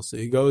people. So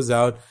he goes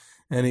out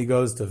and he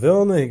goes to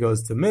Vilna, he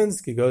goes to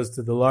Minsk, he goes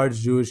to the large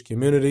Jewish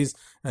communities,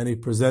 and he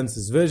presents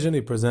his vision,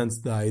 he presents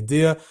the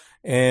idea,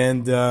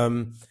 and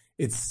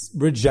it's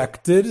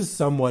rejected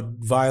somewhat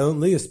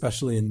violently,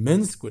 especially in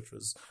Minsk, which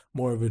was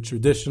more of a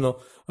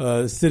traditional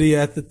city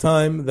at the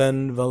time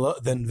than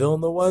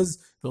Vilna was.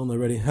 Vilna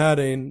already had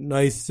a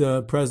nice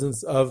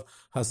presence of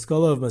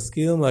Haskalah, of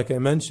Maskilim, like I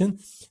mentioned.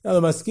 Now,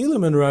 the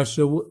Maskilim in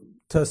Russia,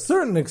 to a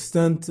certain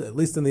extent, at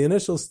least in the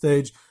initial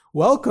stage,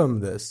 welcome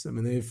this. I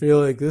mean, they feel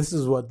like this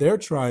is what they're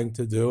trying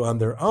to do on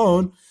their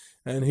own,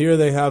 And here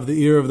they have the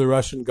ear of the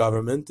Russian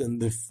government in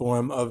the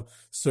form of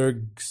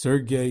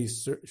Sergei,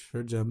 so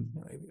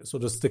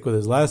just stick with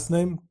his last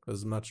name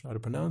because I'm not sure how to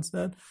pronounce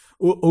that,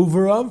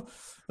 Overov.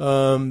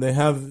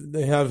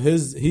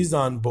 He's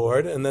on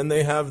board, and then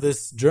they have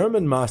this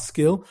German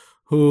maskil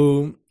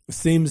who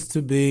seems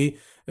to be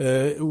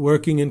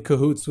working in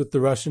cahoots with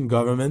the Russian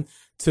government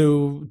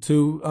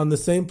to on the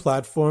same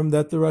platform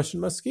that the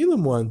Russian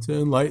maskilim want, to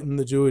enlighten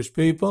the Jewish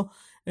people.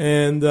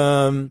 And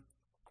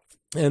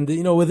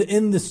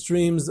within the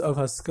streams of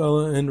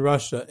Haskalah in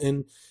Russia,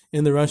 in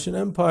the Russian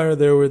Empire,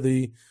 there were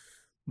the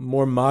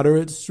more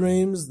moderate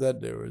streams. That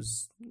there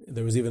was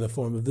even a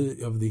form of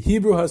the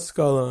Hebrew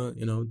Haskalah,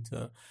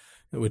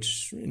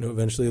 which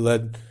eventually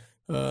led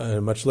at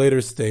a much later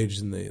stage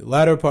in the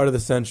latter part of the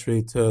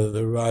century to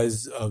the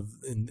rise of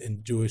in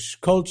Jewish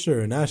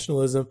culture and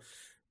nationalism.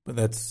 But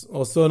that's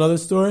also another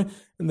story.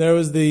 And there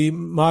was the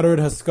moderate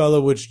Haskalah,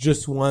 which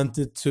just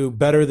wanted to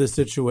better the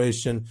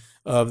situation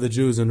of the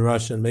Jews in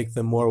Russia and make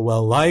them more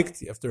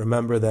well-liked. You have to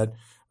remember that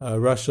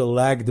Russia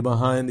lagged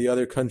behind the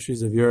other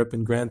countries of Europe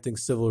in granting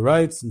civil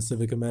rights and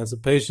civic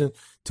emancipation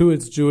to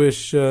its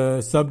Jewish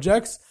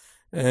subjects.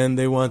 And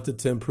they wanted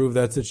to improve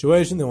that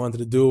situation. They wanted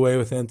to do away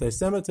with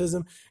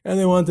anti-Semitism, and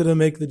they wanted to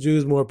make the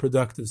Jews more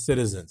productive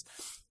citizens.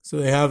 So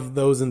they have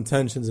those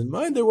intentions in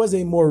mind. There was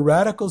a more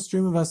radical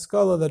stream of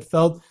Haskalah that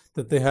felt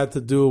that they had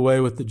to do away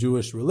with the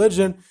Jewish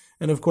religion.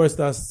 And of course,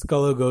 the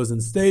Haskalah goes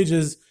in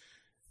stages,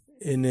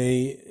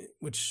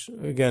 which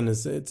again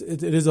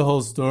it is a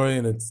whole story,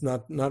 and it's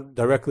not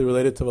directly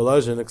related to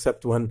Volozhin,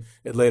 except when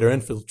it later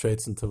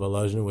infiltrates into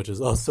Volozhin, which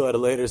is also at a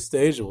later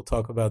stage. We'll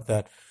talk about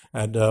that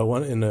at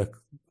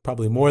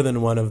probably more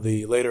than one of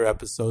the later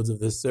episodes of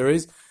this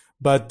series.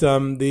 But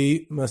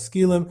the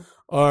maskilim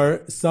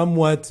are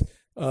somewhat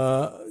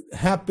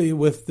happy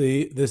with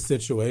this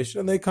situation,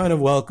 and they kind of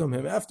welcome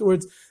him.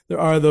 Afterwards, there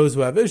are those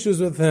who have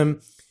issues with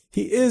him.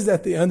 He is,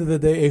 at the end of the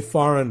day, a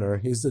foreigner.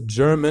 He's a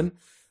German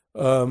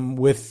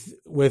with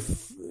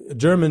a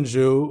German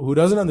Jew who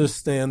doesn't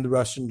understand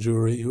Russian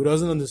Jewry, who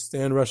doesn't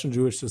understand Russian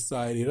Jewish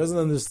society, who doesn't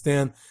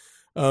understand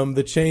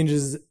the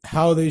changes,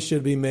 how they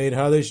should be made,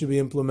 how they should be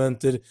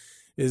implemented.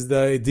 Is the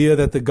idea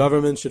that the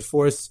government should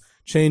force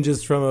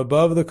changes from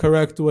above the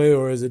correct way,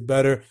 or is it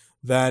better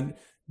that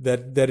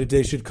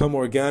they should come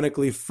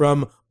organically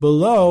from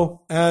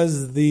below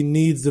as the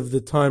needs of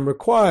the time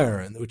require?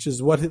 And which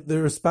is what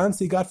the response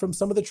he got from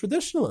some of the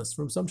traditionalists,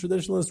 from some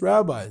traditionalist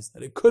rabbis,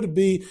 that it could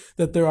be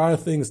that there are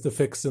things to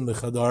fix in the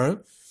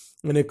Chadarim,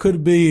 and it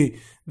could be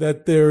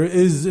that there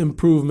is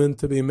improvement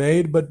to be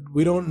made, but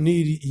we don't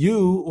need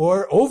you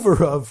or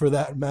Overov, for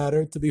that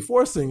matter, to be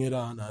forcing it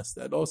on us.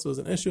 That also is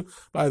an issue.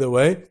 By the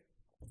way,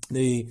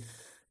 the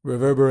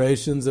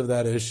reverberations of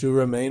that issue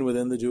remain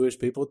within the Jewish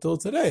people till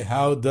today.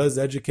 How does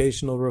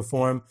educational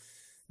reform,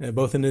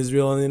 both in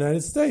Israel and the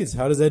United States,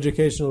 how does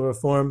educational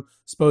reform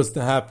supposed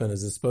to happen?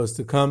 Is it supposed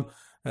to come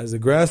as a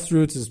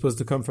grassroots? Is it supposed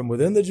to come from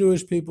within the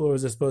Jewish people, or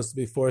is it supposed to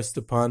be forced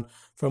upon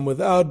from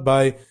without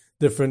by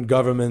different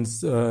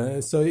governments?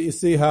 So you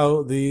see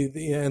how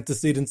the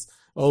antecedents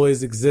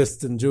always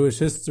exist in Jewish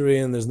history,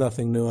 and there's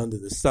nothing new under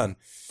the sun.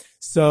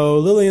 So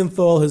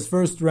Lilienthal, his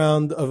first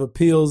round of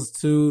appeals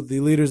to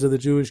the leaders of the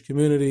Jewish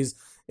communities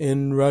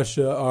in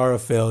Russia are a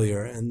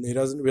failure, and he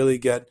doesn't really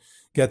get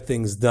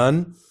things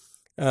done.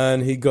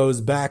 And he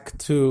goes back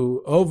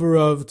to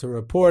Overov to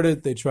report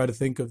it. They try to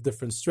think of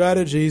different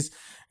strategies,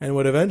 and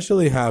what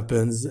eventually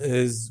happens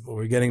is,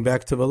 we're getting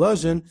back to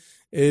Volozhin,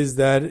 is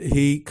that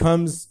he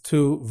comes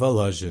to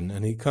Volozhin,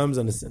 and he comes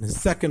in his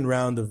second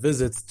round of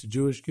visits to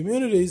Jewish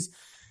communities.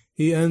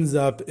 He ends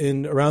up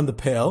around the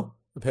Pale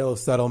of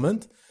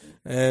Settlement,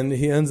 and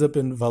he ends up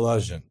in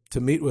Volozhin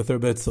to meet with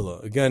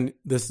Rebbitzala. Again,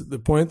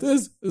 the point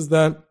is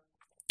that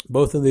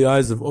both in the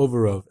eyes of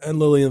Overov and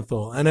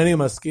Lilienthal and any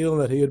maskil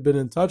that he had been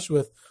in touch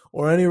with,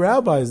 or any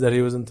rabbis that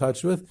he was in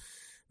touch with,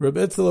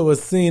 Rebbitzala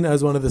was seen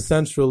as one of the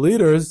central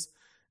leaders,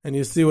 and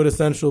you see what a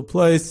central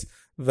place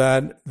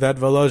that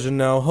Volozhin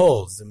now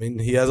holds. I mean,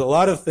 he has a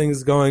lot of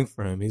things going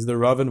for him. He's the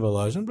Rav in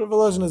Volozhin, but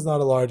Volozhin is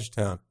not a large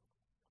town.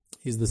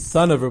 He's the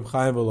son of Reb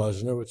Chaim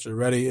Volozhiner, which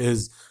already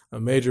is a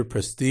major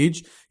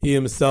prestige. He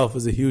himself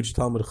is a huge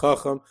Talmud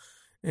Chacham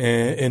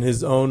in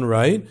his own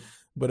right.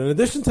 But in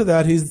addition to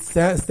that, he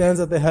stands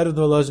at the head of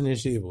the Volozhin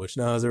Yeshiva, which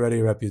now has already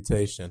a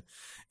reputation.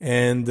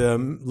 And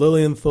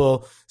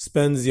Lilienthal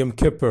spends Yom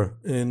Kippur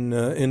in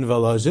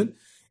Volozhin,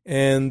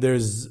 and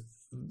there's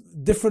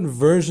different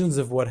versions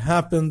of what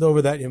happened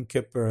over that Yom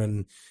Kippur,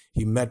 and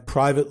he met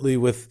privately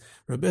with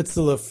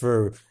Rebbitzala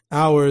for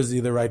hours,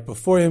 either right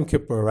before Yom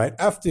Kippur or right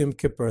after Yom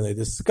Kippur, and they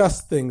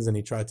discussed things, and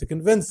he tried to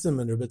convince him,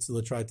 and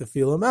Rebbitzala tried to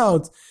feel him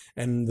out,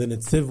 and the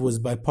Netziv was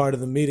by part of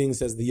the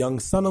meetings as the young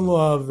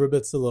son-in-law of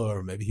Rebbitzala,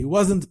 or maybe he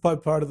wasn't by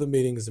part of the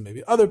meetings, and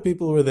maybe other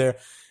people were there,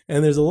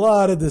 and there's a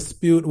lot of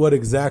dispute what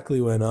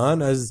exactly went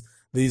on, as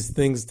these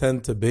things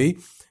tend to be.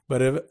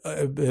 But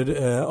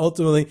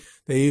ultimately,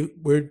 they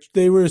were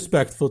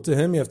respectful to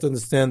him. You have to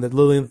understand that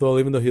Lilienthal,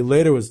 even though he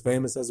later was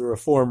famous as a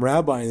Reform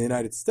rabbi in the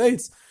United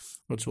States,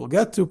 which we'll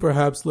get to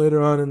perhaps later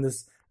on in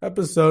this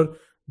episode,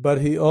 but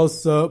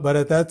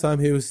at that time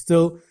he was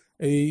still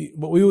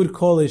what we would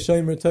call a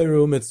Shomer Torah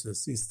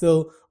U'Mitzvos. He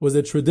still was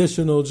a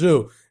traditional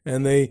Jew,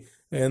 and they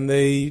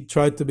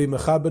tried to be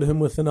mechaber him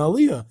with an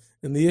aliyah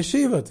in the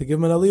yeshiva, to give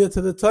him an aliyah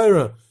to the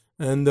Torah,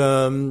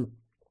 and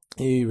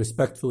he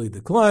respectfully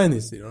declined. He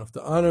said, "You don't have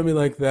to honor me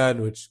like that,"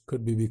 which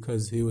could be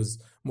because he was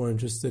more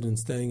interested in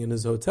staying in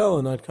his hotel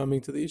and not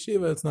coming to the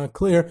yeshiva. It's not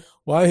clear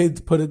why he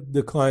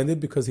declined it,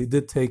 because he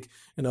did take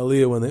an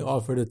aliyah when they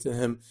offered it to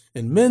him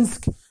in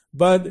Minsk,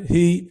 but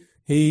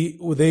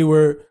they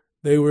were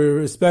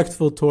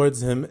respectful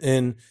towards him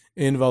in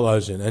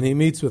Volozhin, and he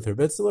meets with Reb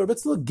Itzler. Reb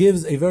Itzler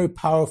gives a very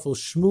powerful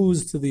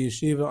shmooze to the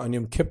yeshiva on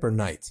Yom Kippur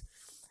night,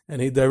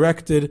 and he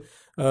directed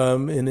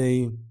in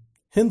a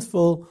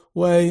hintful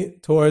way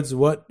towards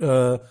what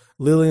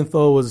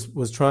Lilienthal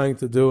was trying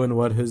to do and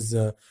what his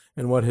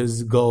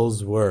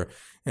goals were.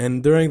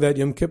 And during that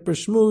Yom Kippur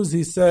shmooze,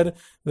 he said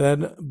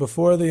that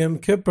before the Yom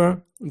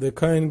Kippur, the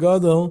Kohen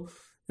Gadol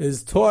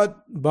is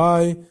taught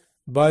by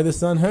the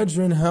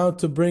Sanhedrin how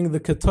to bring the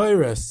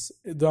Ketores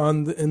in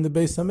the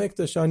Beis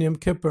HaMikdash on Yom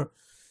Kippur.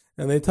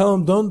 And they tell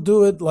him, don't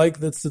do it like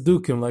the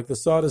Tzedukim, like the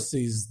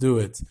Sadducees do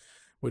it,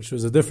 which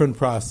was a different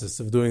process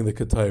of doing the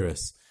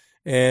Ketores.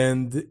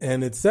 And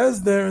it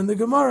says there in the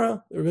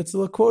Gemara,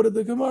 Ritzela quoted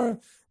the Gemara,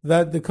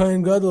 that the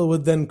Kohen Gadol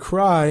would then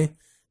cry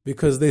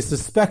because they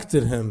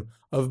suspected him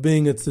of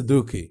being a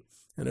Tzeduki.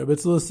 And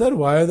Ritzela said,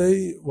 why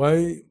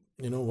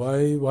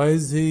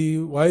is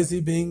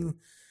he being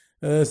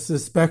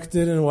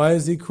suspected, and why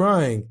is he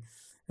crying?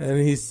 And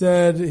he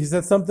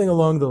said something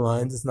along the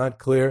lines, it's not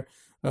clear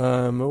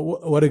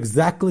what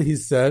exactly he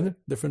said,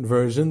 different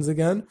versions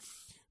again,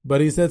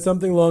 but he said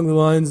something along the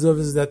lines of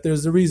is that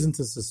there's a reason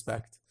to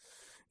suspect.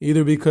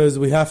 Either because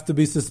we have to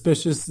be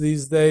suspicious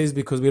these days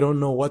because we don't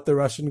know what the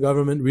Russian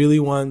government really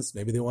wants.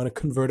 Maybe they want to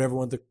convert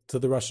everyone to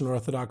the Russian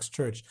Orthodox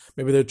Church.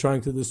 Maybe they're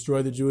trying to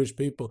destroy the Jewish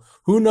people.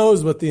 Who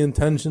knows what the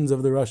intentions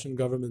of the Russian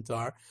government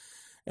are?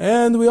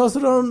 And we also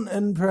don't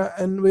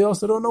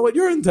know what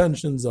your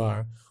intentions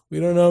are. We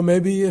don't know,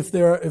 maybe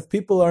if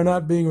people are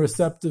not being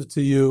receptive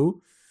to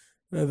you,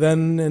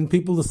 and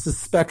people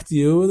suspect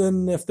you,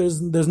 then if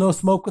there's no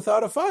smoke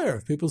without a fire.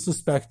 If people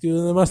suspect you,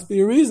 then there must be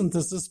a reason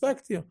to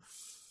suspect you.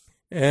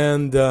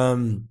 And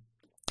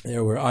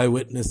there were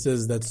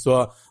eyewitnesses that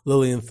saw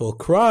Lilienthal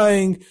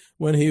crying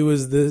when he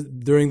was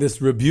during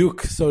this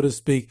rebuke, so to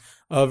speak,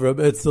 of Reb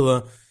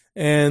Itzela.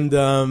 And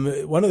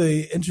one of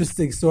the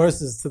interesting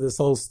sources to this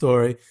whole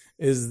story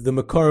is the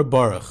Makar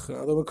Baruch.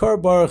 Now, the Makar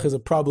Baruch is a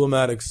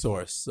problematic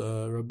source.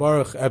 Reb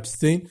Baruch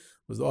Epstein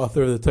was the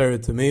author of the Torah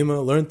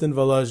Tamima, learned in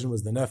Volozhin,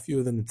 was the nephew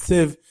of the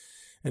Netziv,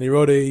 and he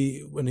wrote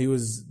when he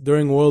was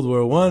during World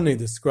War I, he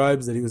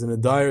describes that he was in a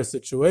dire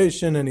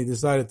situation, and he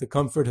decided to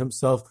comfort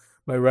himself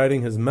by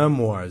writing his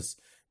memoirs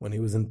when he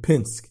was in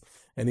Pinsk.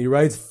 And he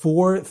writes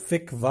 4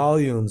 thick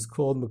volumes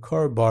called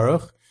Makar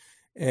Baruch,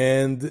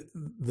 and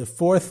the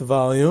 4th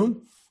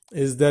volume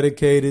is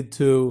dedicated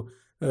to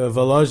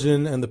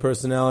Volozhin and the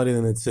personality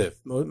of the Netziv,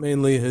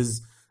 mainly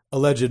his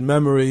alleged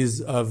memories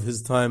of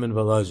his time in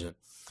Volozhin.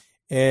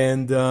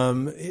 And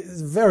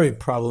it's a very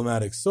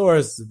problematic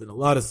source. There's been a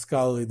lot of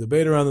scholarly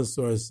debate around the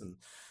source, and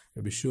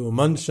Rabbi Shua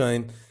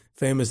Munshein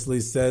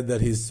famously said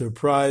that he's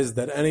surprised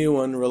that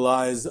anyone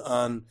relies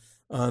on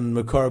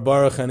Makar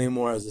Baruch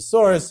anymore as a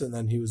source. And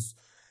then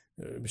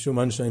Rabbi Shua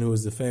Munshein, who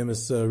was the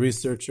famous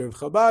researcher of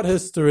Chabad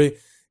history,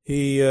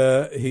 he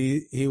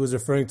was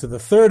referring to the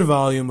 3rd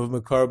volume of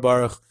Makar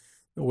Baruch,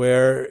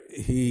 where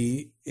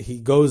he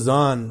goes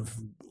on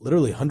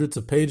literally hundreds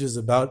of pages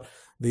about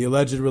the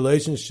alleged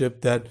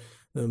relationship that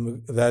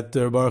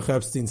Baruch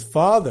Epstein's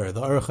father,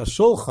 the Aruch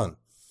HaShulchan,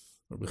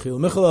 Rabbi Chil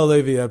Michal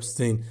Alevi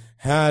Epstein,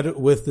 had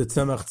with the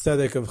Tzemach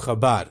Tzedek of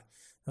Chabad,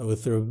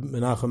 with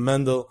Menachem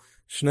Mendel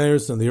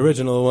Schneerson, the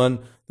original one,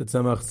 the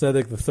Tzemach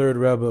Tzedek, the 3rd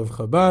Rebbe of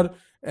Chabad,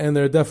 and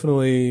there are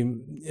definitely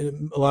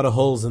a lot of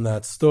holes in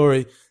that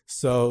story,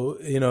 so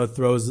it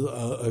throws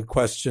a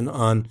question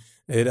on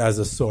it as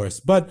a source.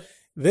 But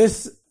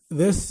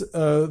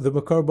the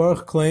Makar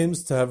Baruch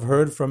claims to have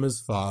heard from his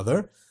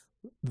father,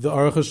 the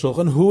Aruch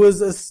HaShulchan, who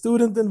was a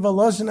student in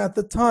Volozhin at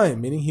the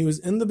time, meaning he was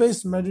in the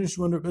Beis Medrash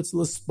when Reb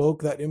Itzela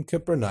spoke that Yom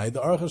Kippur night.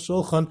 The Aruch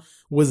HaShulchan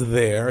was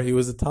there. He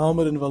was a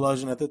Talmud in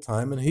Volozhin at the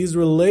time, and he's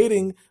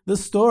relating the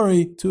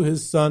story to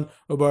his son,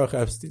 Baruch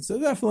Epstein. So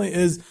there definitely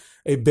is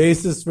a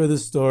basis for the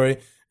story,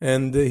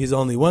 and he's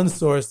only one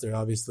source. There are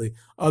obviously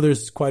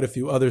quite a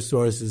few other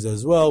sources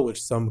as well,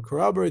 which some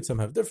corroborate, some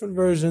have different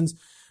versions.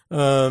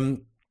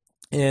 And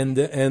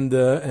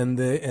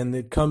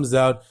it comes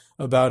out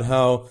about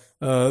how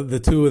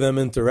the two of them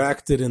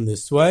interacted in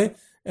this way.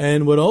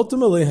 And what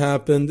ultimately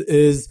happened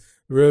is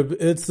Reb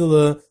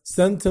Itzela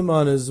sent him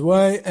on his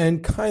way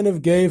and kind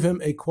of gave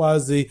him a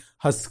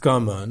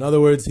quasi-haskama. In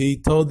other words, he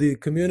told the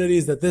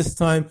communities that this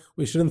time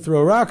we shouldn't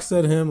throw rocks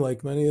at him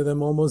like many of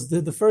them almost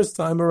did the first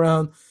time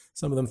around.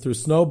 Some of them threw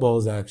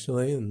snowballs,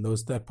 actually, in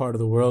that part of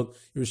the world.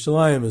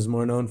 Yerushalayim is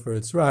more known for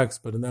its rocks,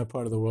 but in that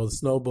part of the world,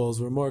 snowballs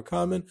were more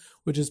common,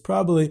 which is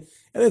probably,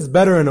 and it's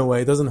better in a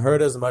way. It doesn't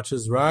hurt as much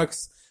as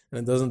rocks.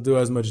 and it doesn't do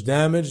as much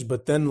damage,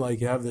 but then like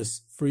you have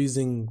this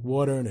freezing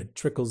water and it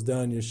trickles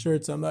down your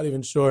shirt. So I'm not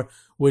even sure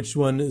which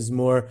one is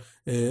more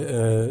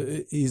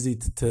easy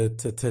to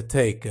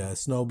take, a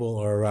snowball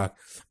or a rock.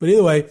 But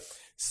either way,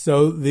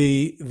 so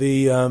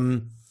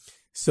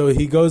so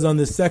he goes on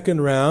the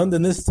second round,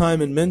 and this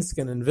time in Minsk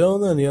and in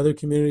Vilna and the other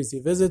communities he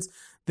visits,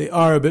 they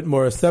are a bit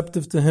more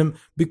receptive to him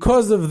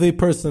because of the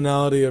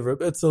personality of Reb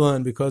Itzela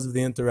and because of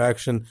the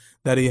interaction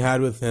that he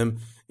had with him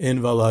in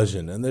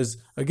Volozhin. And there's,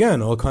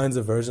 again, all kinds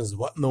of versions.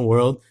 What in the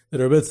world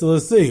did Reb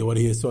Itzela see? What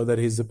he saw, that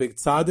he's a big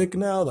tzaddik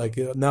now, like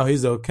now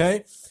he's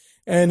okay.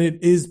 And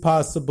it is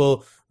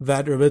possible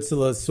that Reb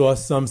Itzela saw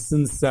some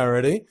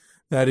sincerity,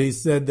 that he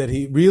said that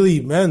he really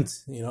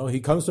meant, he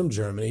comes from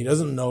Germany, he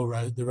doesn't know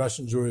the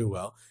Russian Jewry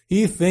well.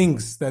 He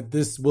thinks that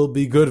this will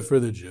be good for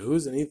the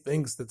Jews, and he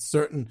thinks that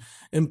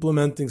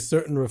implementing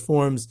certain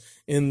reforms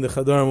in the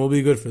Chadarim will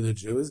be good for the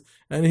Jews.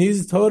 And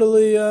he's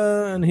totally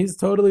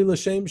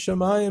l'shem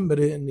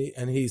shamayim,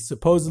 and he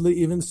supposedly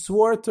even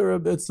swore to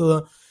Reb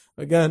Itzela.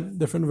 Again,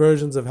 different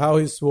versions of how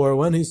he swore,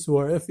 when he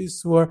swore, if he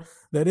swore,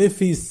 that if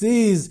he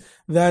sees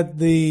that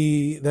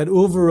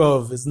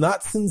Uvarov is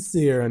not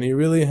sincere and he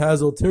really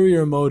has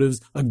ulterior motives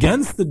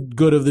against the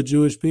good of the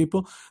Jewish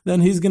people,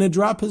 then he's going to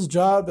drop his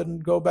job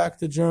and go back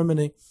to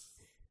Germany.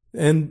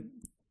 And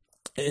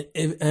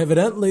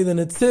evidently the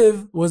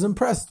Netziv was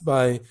impressed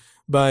by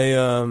the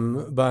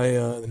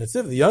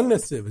Netziv, the young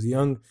Netziv, was a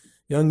young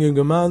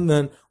man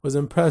then, was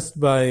impressed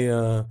by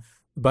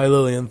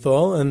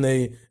Lilienthal, and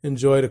they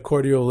enjoyed a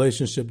cordial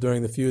relationship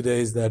during the few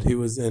days that he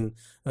was in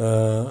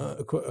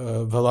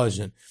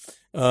Volozhin.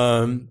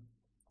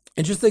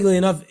 Interestingly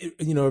enough,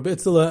 Reb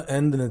Itzela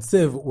and the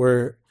Netziv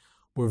were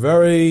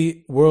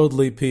very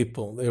worldly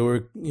people. They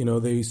were,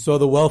 they saw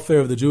the welfare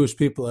of the Jewish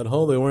people at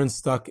home. They weren't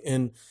stuck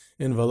in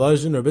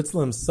Volozhin. Reb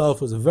Itzela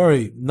himself was a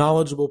very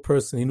knowledgeable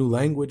person. He knew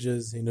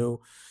languages. He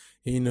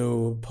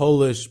knew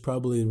Polish,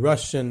 probably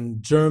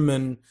Russian,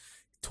 German.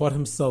 Taught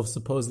himself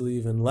supposedly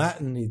even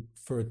Latin.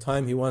 For a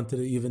time, he wanted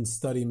to even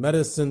study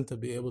medicine to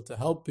be able to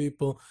help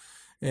people,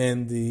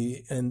 and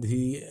he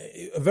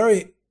a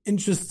very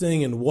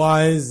interesting and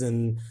wise,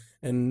 and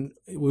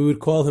we would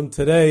call him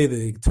today,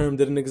 the term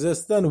didn't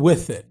exist then,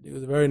 with it. He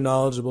was a very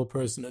knowledgeable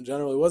person in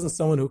general. He wasn't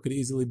someone who could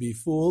easily be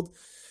fooled,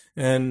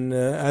 and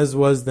as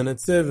was the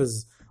Netziv,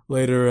 as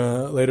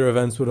later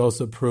events would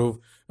also prove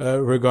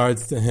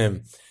regards to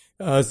him.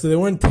 So they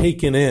weren't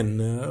taken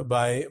in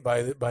by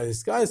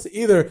this guy. So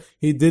either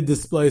he did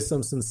display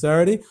some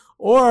sincerity,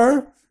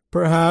 or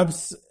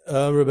perhaps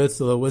Reb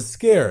Itzela was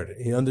scared.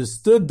 He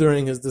understood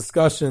during his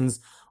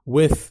discussions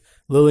with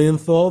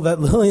Lilienthal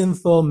that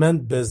Lilienthal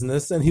meant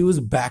business, and he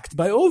was backed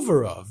by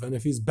Uvarov. And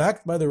if he's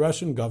backed by the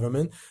Russian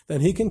government,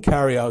 then he can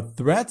carry out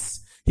threats.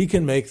 He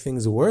can make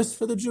things worse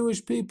for the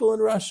Jewish people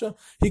in Russia.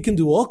 He can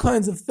do all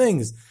kinds of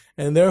things,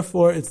 and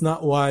therefore it's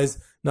not wise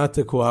not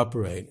to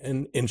cooperate.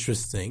 And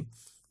interesting.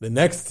 The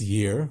next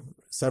year,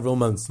 several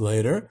months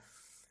later,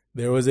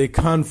 there was a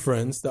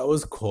conference that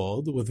was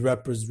called with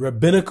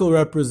rabbinical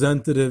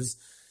representatives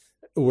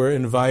were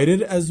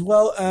invited, as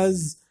well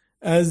as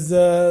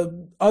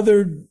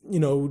other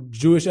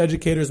Jewish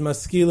educators,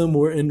 maskilim,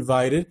 were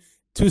invited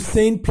to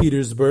St.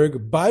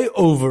 Petersburg by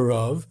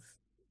Uvarov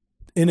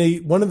in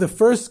one of the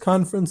first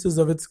conferences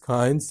of its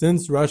kind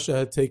since Russia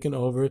had taken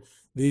over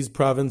these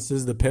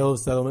provinces, the Pale of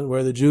Settlement,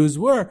 where the Jews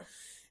were.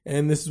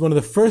 And this is one of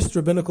the first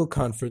rabbinical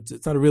conferences.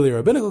 It's not really a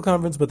rabbinical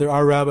conference, but there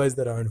are rabbis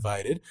that are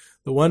invited.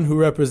 The one who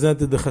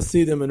represented the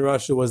Hasidim in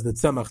Russia was the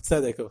Tzemach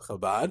Tzedek of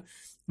Chabad.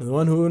 And the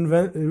one who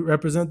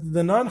represented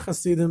the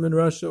non-Hasidim in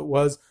Russia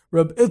was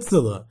Reb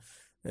Itzela.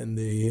 And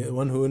the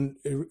one who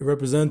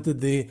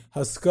represented the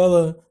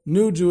Haskalah,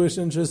 new Jewish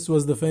interests,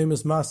 was the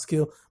famous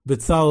maskil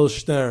Bezalel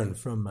Stern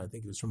I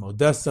think he was from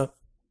Odessa.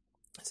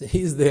 So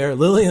he's there,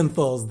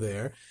 Lilienthal's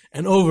there,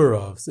 and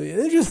Uvarov. So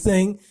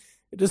interesting.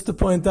 Just to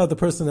point out the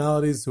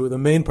personalities who are the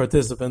main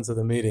participants of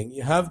the meeting.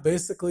 You have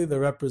basically the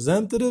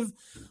representative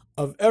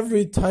of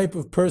every type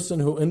of person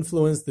who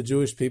influenced the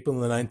Jewish people in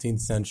the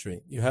 19th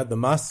century. You had the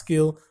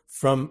maskil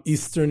from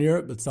Eastern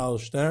Europe, Bezalel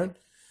Stern.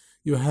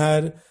 You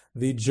had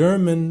the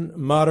German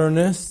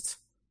modernist,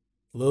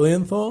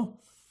 Lilienthal.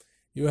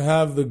 You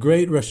have the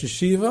great Rosh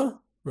Yeshiva,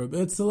 Reb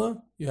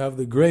Itzela. You have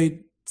the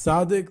great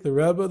Tzaddik, the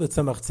Rebbe, the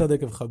Tzemach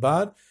Tzedek of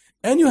Chabad.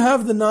 And you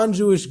have the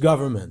non-Jewish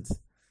government,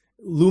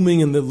 lurking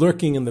in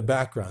the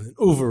background,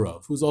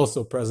 Uvarov, who's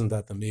also present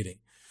at the meeting.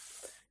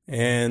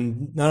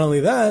 And not only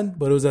that,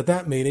 but it was at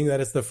that meeting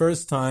that it's the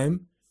first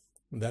time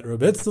that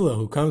Reb Itzela,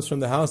 who comes from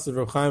the house of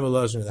Reb Chaim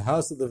Volozhin, the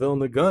house of the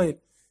Vilna Gaon,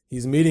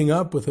 he's meeting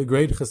up with a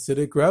great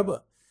Hasidic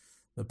Rebbe.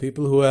 The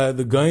people who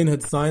the Gaon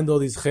had signed all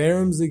these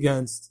cherems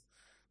against,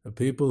 the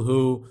people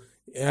who,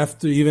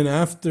 even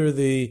after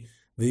the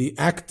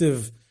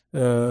active,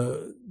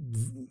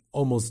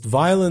 almost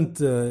violent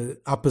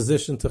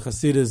opposition to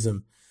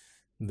Hasidism,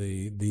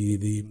 the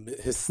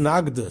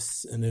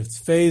Hisnagdus in its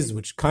phase,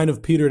 which kind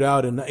of petered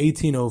out in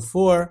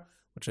 1804,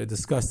 which I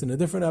discussed in a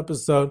different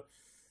episode,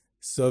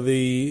 So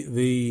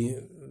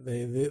there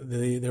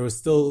was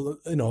still,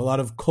 a lot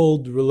of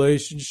cold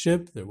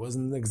relationship.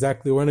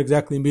 Weren't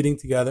exactly meeting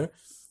together.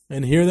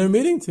 And here they're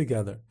meeting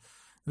together.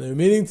 They're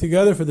meeting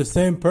together for the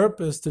same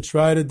purpose, to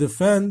try to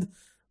defend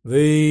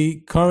the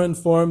current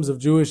forms of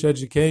Jewish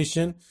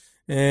education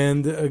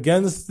and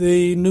against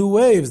the new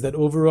waves that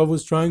Uvarov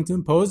was trying to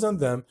impose on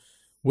them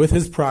with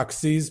his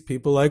proxies,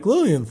 people like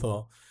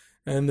Lilienthal.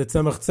 And the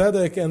Tzemach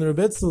Tzedek and Reb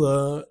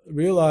Itzla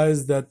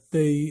realized that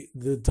the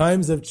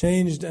times have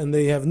changed and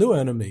they have new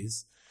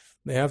enemies.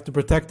 They have to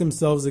protect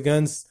themselves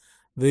against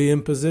the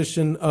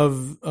imposition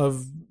of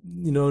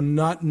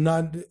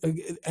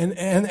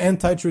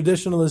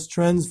anti-traditionalist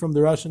trends from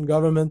the Russian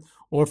government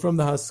or from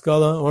the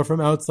Haskalah or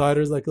from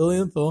outsiders like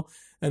Lilienthal.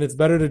 And it's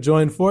better to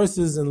join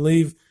forces and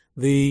leave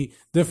the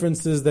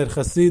differences that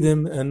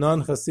Hasidim and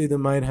non-Hasidim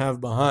might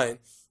have behind.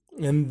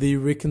 And the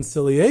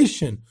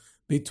reconciliation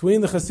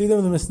between the Hasidim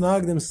and the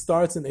Misnagdim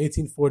starts in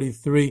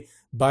 1843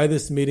 by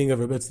this meeting of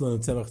Reb Itzla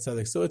and Tzemach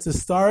Tzedek. So it's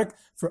historic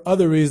for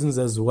other reasons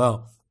as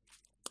well.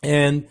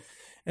 And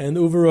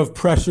Uvarov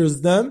pressures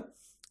them,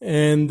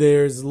 and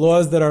there's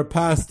laws that are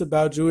passed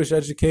about Jewish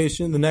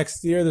education. The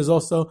next year is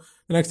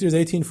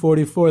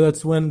 1844.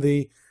 That's when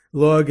the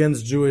law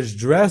against Jewish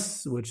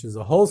dress, which is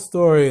a whole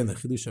story, and the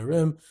Chidush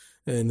Harim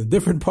in a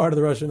different part of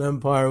the Russian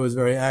Empire was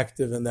very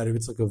active, and that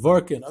Yitzchak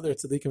Kevorkian and other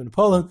tzaddikim in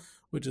Poland,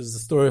 which is a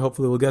story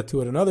hopefully we'll get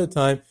to at another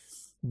time.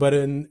 But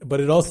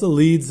it also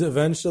leads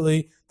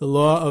eventually, the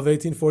law of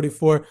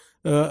 1844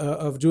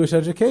 of Jewish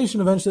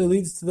education eventually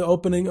leads to the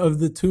opening of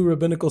the two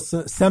rabbinical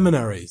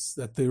seminaries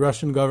that the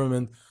Russian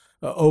government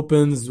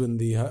opens when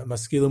the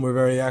Maskilim were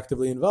very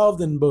actively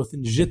involved in, both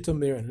in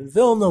Zhitomir and in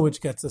Vilna,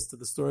 which gets us to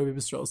the story of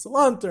Yisrael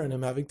Salanter and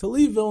him having to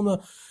leave Vilna.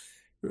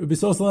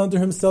 Yisrael Salanter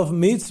himself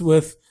meets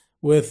with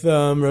Reb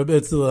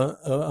Itzla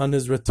on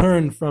his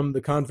return from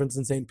the conference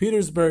in St.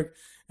 Petersburg,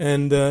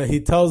 and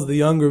he tells the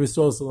younger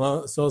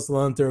Yisrael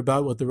Salanter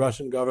about what the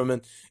Russian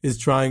government is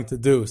trying to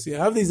do. So you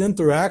have these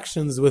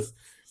interactions with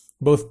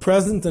both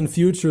present and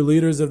future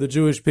leaders of the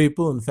Jewish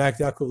people. In fact,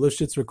 Yaakov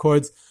Lifshitz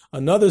records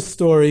another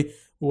story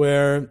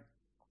where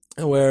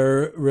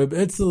Reb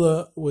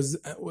Itzla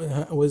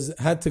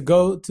had to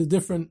go to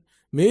different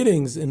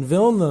meetings in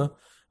Vilna,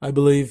 I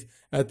believe,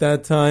 at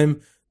that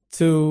time,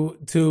 to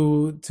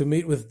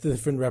meet with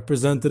different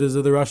representatives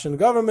of the Russian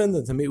government,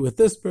 and to meet with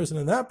this person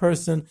and that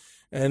person,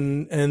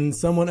 and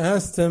someone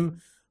asked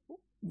him,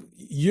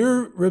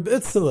 "You're Reb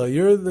Itzla,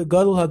 you're the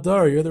Gadol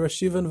Hadar, you're the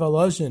Rashiva in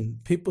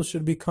Volozhin. People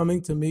should be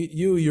coming to meet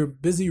you. You're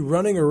busy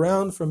running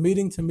around from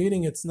meeting to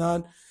meeting. It's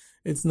not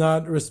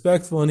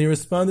respectful." And he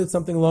responded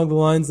something along the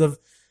lines of,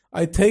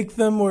 "I take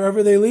them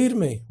wherever they lead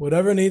me.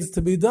 Whatever needs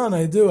to be done,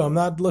 I do. I'm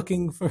not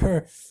looking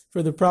for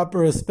the proper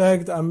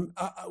respect.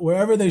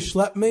 Wherever they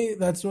schlep me,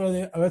 that's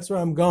where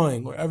I'm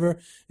going. Wherever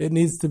it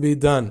needs to be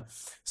done."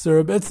 So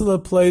Reb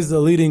Itzla plays a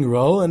leading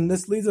role, and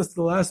this leads us to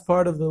the last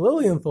part of the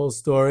Lilienthal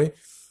story,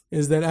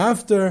 is that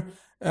after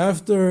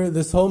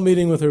this whole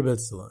meeting with Reb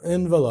Itzla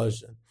in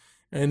Volozhin,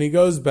 and he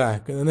goes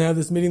back, and then they have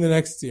this meeting the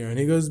next year, and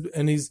he goes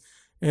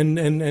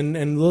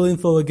and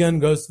Lilienthal again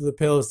goes to the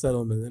Pale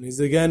settlement, and he's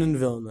again in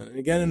Vilna, and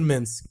again in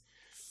Minsk,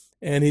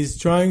 and he's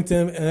trying to,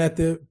 and at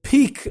the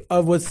peak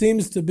of what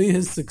seems to be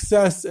his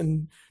success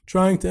in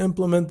trying to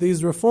implement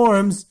these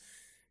reforms,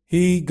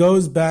 he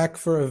goes back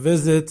for a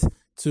visit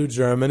to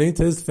Germany,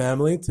 to his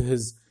family, to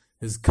his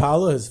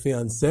Kala, his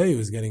fiancée. He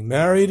was getting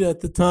married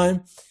at the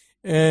time,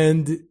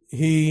 and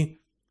he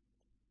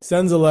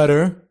sends a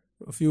letter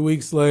a few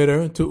weeks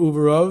later to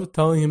Uvarov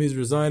telling him he's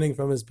resigning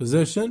from his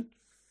position,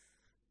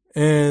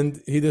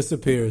 and he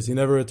disappears. He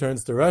never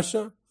returns to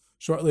Russia.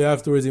 Shortly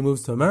afterwards, he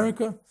moves to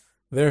America.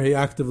 There he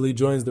actively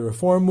joins the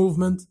reform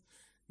movement.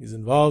 He's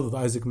involved with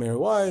Isaac Mayer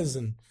Wise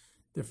and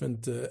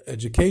different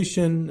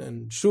education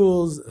and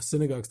shuls,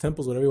 synagogues,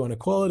 temples, whatever you want to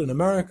call it, in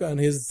America. And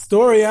his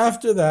story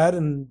after that,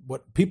 and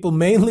what people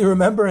mainly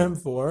remember him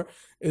for,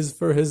 is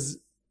for his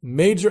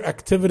major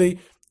activity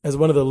as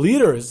one of the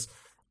leaders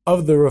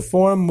of the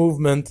reform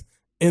movement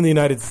in the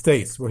United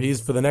States, where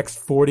he's for the next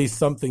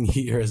 40-something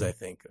years, I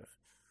think.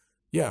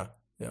 Yeah,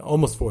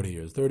 almost 40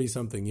 years,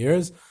 30-something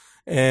years.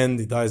 And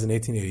he dies in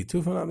 1882,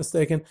 if I'm not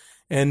mistaken.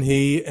 And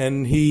he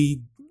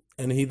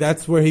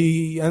that's where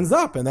he ends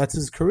up, and that's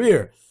his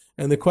career.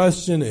 And the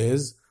question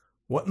is,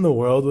 what in the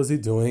world was he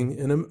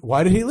doing?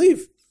 Why did he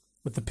leave?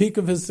 With the peak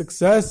of his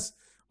success,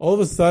 all of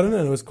a sudden,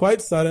 and it was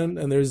quite sudden,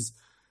 and there's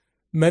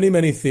many,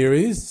 many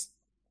theories.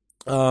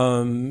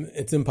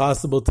 It's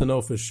impossible to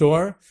know for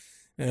sure.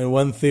 And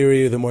one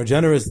theory, the more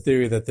generous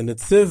theory that the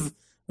Netziv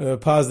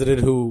posited,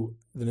 who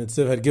the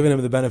Netziv had given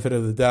him the benefit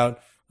of the doubt,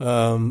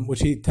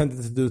 which he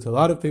tended to do to a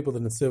lot of people. The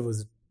Netziv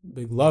was a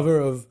big lover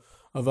of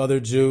other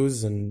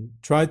Jews and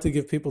tried to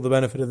give people the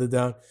benefit of the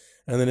doubt.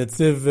 And the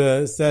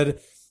Netziv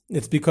said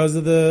it's because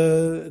of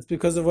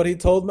what he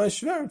told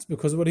Mashver. It's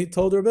because of what he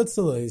told Reb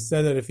Itzla. He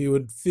said that if he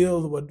would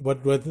feel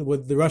what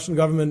the Russian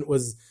government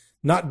was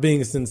not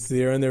being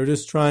sincere, and they were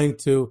just trying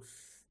to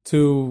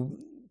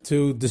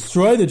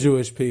destroy the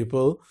Jewish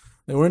people,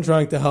 they weren't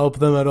trying to help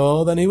them at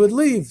all, then he would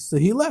leave. So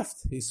he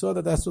left. He saw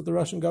that that's what the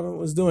Russian government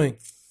was doing.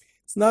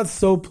 It's not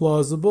so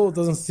plausible. It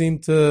doesn't seem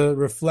to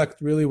reflect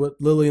really what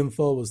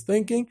Lilienthal was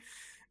thinking.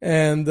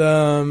 And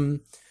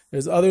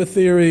there's other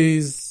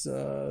theories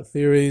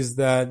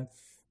that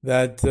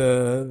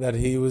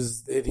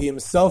he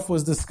himself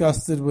was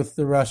disgusted with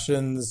the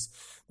Russians,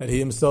 that he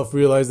himself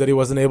realized that he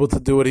wasn't able to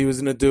do what he was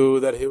going to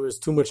do, that there was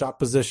too much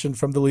opposition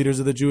from the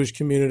leaders of the Jewish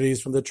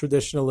communities, from the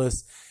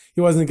traditionalists.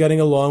 He wasn't getting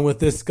along with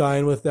this guy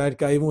and with that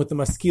guy. Even with the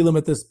Maskilim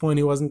at this point,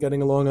 he wasn't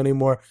getting along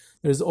anymore.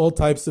 There's all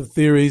types of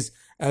theories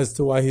as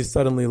to why he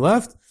suddenly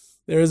left.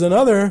 There is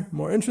another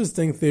more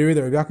interesting theory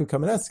that Rabbi Yaakov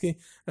Kamenetsky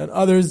and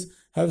others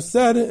have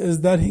said,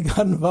 is that he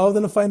got involved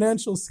in a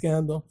financial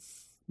scandal.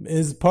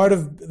 As part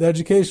of the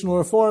educational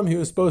reform, he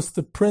was supposed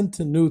to print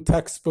new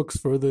textbooks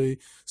for the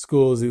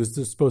schools. He was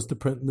supposed to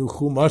print new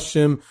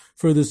chumashim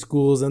for the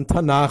schools and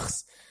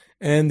Tanachs.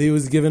 And he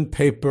was given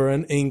paper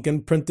and ink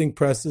and printing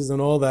presses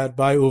and all that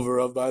by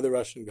Uvarov, by the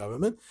Russian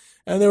government.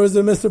 And there was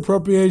a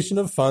misappropriation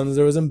of funds.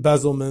 There was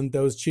embezzlement.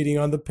 There was cheating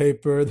on the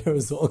paper. There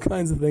was all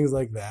kinds of things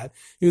like that.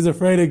 He was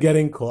afraid of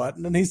getting caught,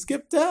 and then he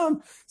skipped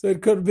town. So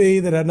it could be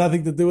that it had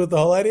nothing to do with the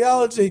whole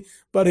ideology,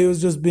 but he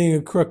was just being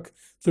a crook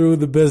through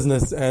the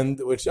business, and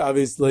which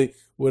obviously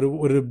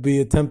would be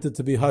attempted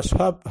to be hushed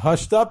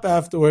up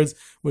afterwards,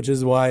 which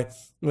is why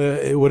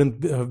it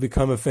wouldn't have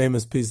become a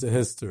famous piece of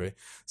history.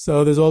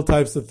 So there's all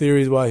types of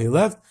theories why he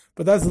left,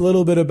 but that's a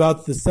little bit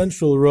about the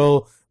central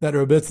role that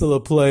Reb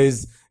Itzela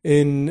plays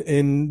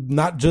in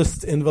not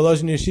just in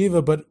Volozhin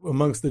Yeshiva, but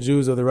amongst the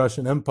Jews of the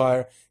Russian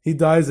Empire. He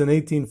dies in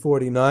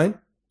 1849.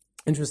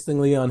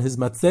 Interestingly, on his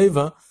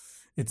Matzeva,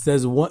 it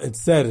said,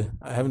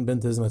 I haven't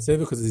been to his Matzeva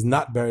because he's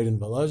not buried in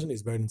Volozhin.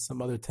 He's buried in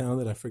some other town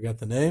that I forget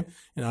the name,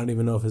 and I don't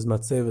even know if his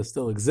Matzeva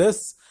still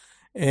exists.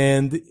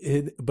 And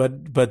it's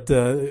brought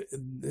down,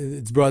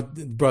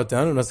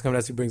 and Nosson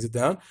Kamenetsky brings it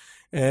down,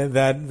 and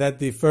that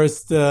the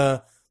first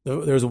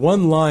there's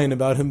one line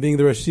about him being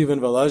the Rosh Yeshiva in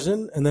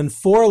Volozhin, and then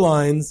 4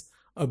 lines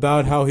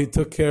about how he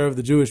took care of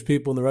the Jewish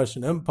people in the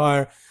Russian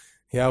Empire,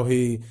 how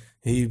he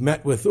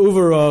met with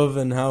Uvarov,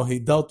 and how he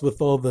dealt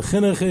with all the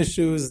chinuch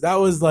issues. That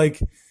was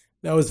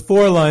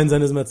 4 lines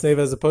on his Matzeva,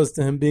 as opposed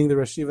to him being the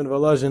Rosh Yeshiva in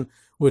Volozhin,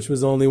 which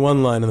was only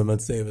 1 line on the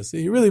Matzeva. So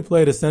he really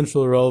played a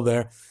central role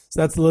there. So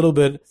that's a little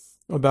bit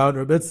about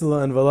Reb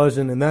Itzela and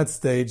Volozhin in that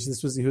stage.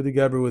 This was Yehudi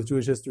Geber with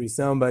Jewish History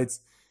Soundbites.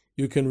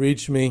 You can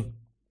reach me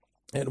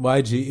at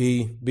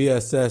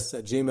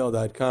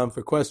ygebss@gmail.com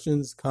for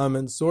questions,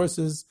 comments,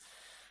 sources,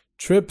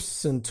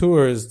 trips, and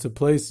tours to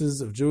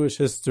places of Jewish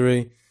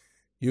history.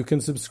 You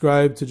can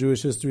subscribe to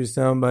Jewish History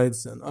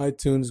Soundbites on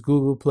iTunes,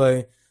 Google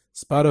Play,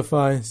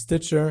 Spotify,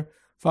 Stitcher.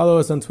 Follow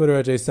us on Twitter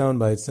at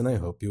JSoundbites, and I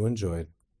hope you enjoyed.